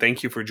episode.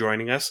 Thank you for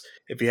joining us.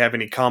 If you have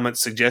any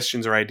comments,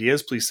 suggestions, or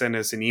ideas, please send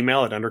us an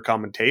email at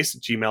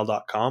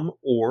undercommontaste@gmail.com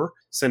or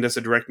send us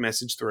a direct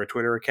message through our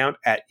Twitter account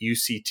at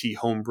UCT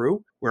Homebrew.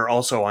 We're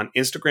also on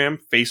Instagram,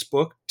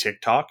 Facebook,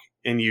 TikTok,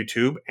 and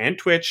YouTube, and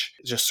Twitch.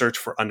 Just search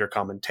for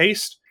Undercommon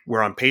Taste.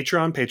 We're on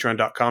Patreon,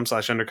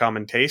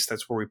 patreon.com/undercommontaste.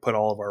 That's where we put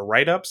all of our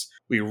write-ups.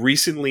 We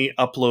recently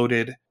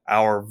uploaded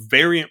our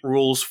variant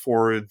rules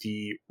for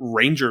the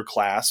Ranger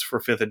class for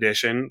 5th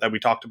edition that we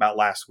talked about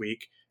last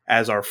week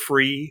as our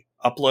free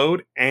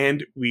upload,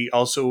 and we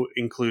also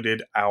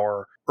included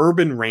our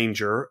Urban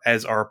Ranger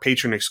as our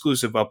patron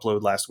exclusive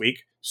upload last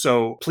week.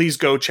 So please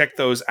go check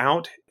those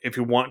out. If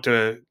you want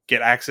to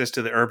get access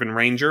to the Urban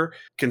Ranger,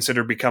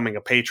 consider becoming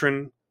a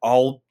patron.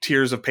 All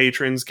tiers of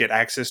patrons get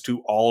access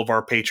to all of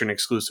our patron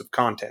exclusive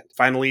content.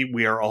 Finally,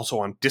 we are also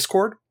on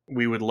Discord.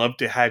 We would love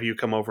to have you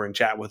come over and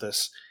chat with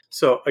us.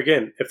 So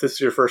again, if this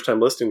is your first time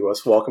listening to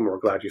us, welcome. We're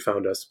glad you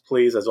found us.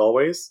 Please, as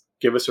always,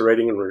 give us a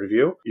rating and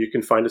review. You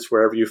can find us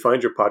wherever you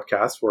find your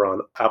podcasts. We're on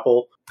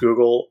Apple,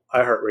 Google,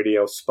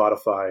 iHeartRadio,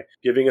 Spotify.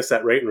 Giving us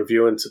that rate and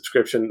review and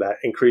subscription, that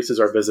increases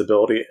our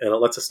visibility and it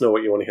lets us know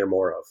what you want to hear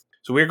more of.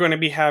 So we're going to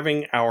be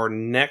having our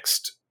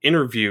next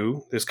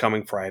interview this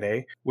coming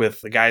Friday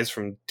with the guys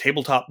from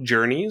Tabletop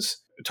Journeys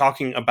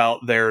talking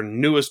about their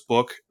newest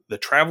book, The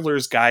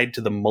Traveler's Guide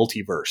to the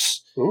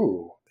Multiverse.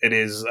 Ooh. It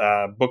is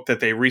a book that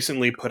they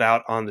recently put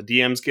out on the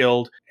DMs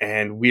Guild,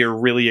 and we are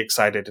really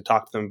excited to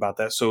talk to them about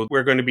that. So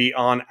we're going to be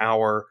on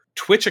our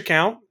Twitch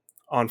account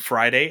on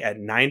Friday at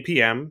 9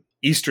 p.m.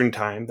 Eastern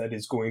Time. That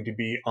is going to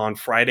be on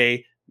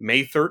Friday,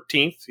 May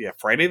 13th. Yeah,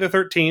 Friday the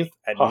 13th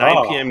at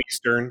 9 p.m.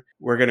 Eastern.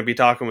 We're going to be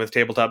talking with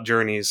Tabletop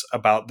Journeys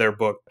about their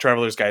book,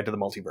 Traveler's Guide to the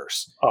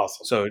Multiverse.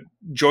 Awesome. So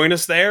join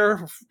us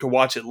there to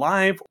watch it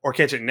live or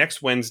catch it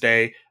next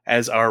Wednesday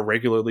as our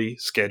regularly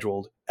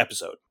scheduled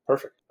episode.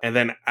 Perfect. And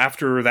then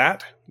after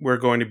that, we're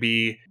going to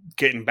be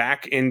getting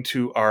back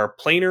into our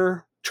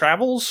planar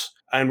travels,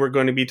 and we're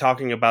going to be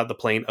talking about the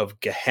plane of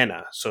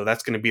Gehenna. So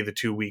that's going to be the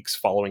 2 weeks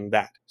following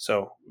that.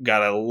 So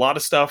got a lot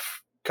of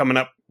stuff coming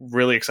up.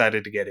 Really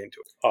excited to get into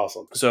it.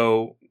 Awesome.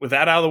 So with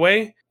that out of the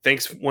way,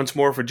 thanks once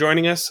more for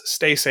joining us.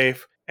 Stay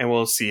safe, and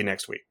we'll see you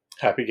next week.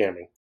 Happy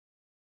gaming.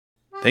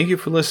 Thank you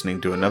for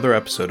listening to another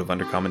episode of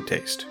Undercommon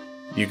Taste.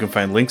 You can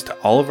find links to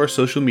all of our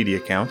social media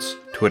accounts,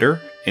 Twitter,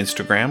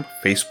 Instagram,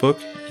 Facebook,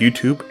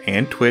 YouTube,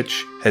 and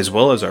Twitch, as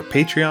well as our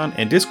Patreon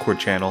and Discord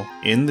channel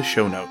in the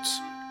show notes.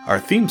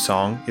 Our theme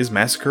song is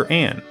Massacre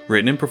Anne,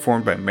 written and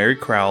performed by Mary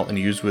Crowell and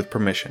used with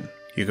permission.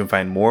 You can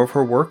find more of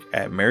her work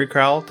at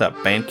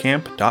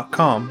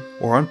marycrowell.bandcamp.com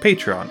or on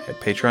Patreon at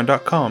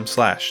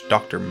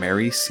patreon.com/Dr.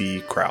 Mary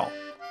C. Crowell.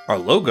 Our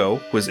logo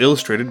was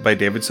illustrated by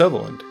David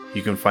Sutherland.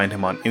 You can find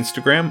him on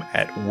Instagram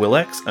at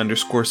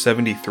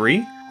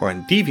willex_73 or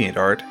on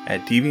DeviantArt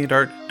at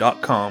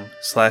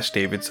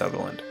deviantart.com/David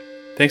Sutherland.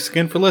 Thanks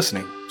again for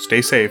listening.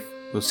 Stay safe.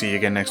 We'll see you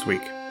again next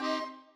week.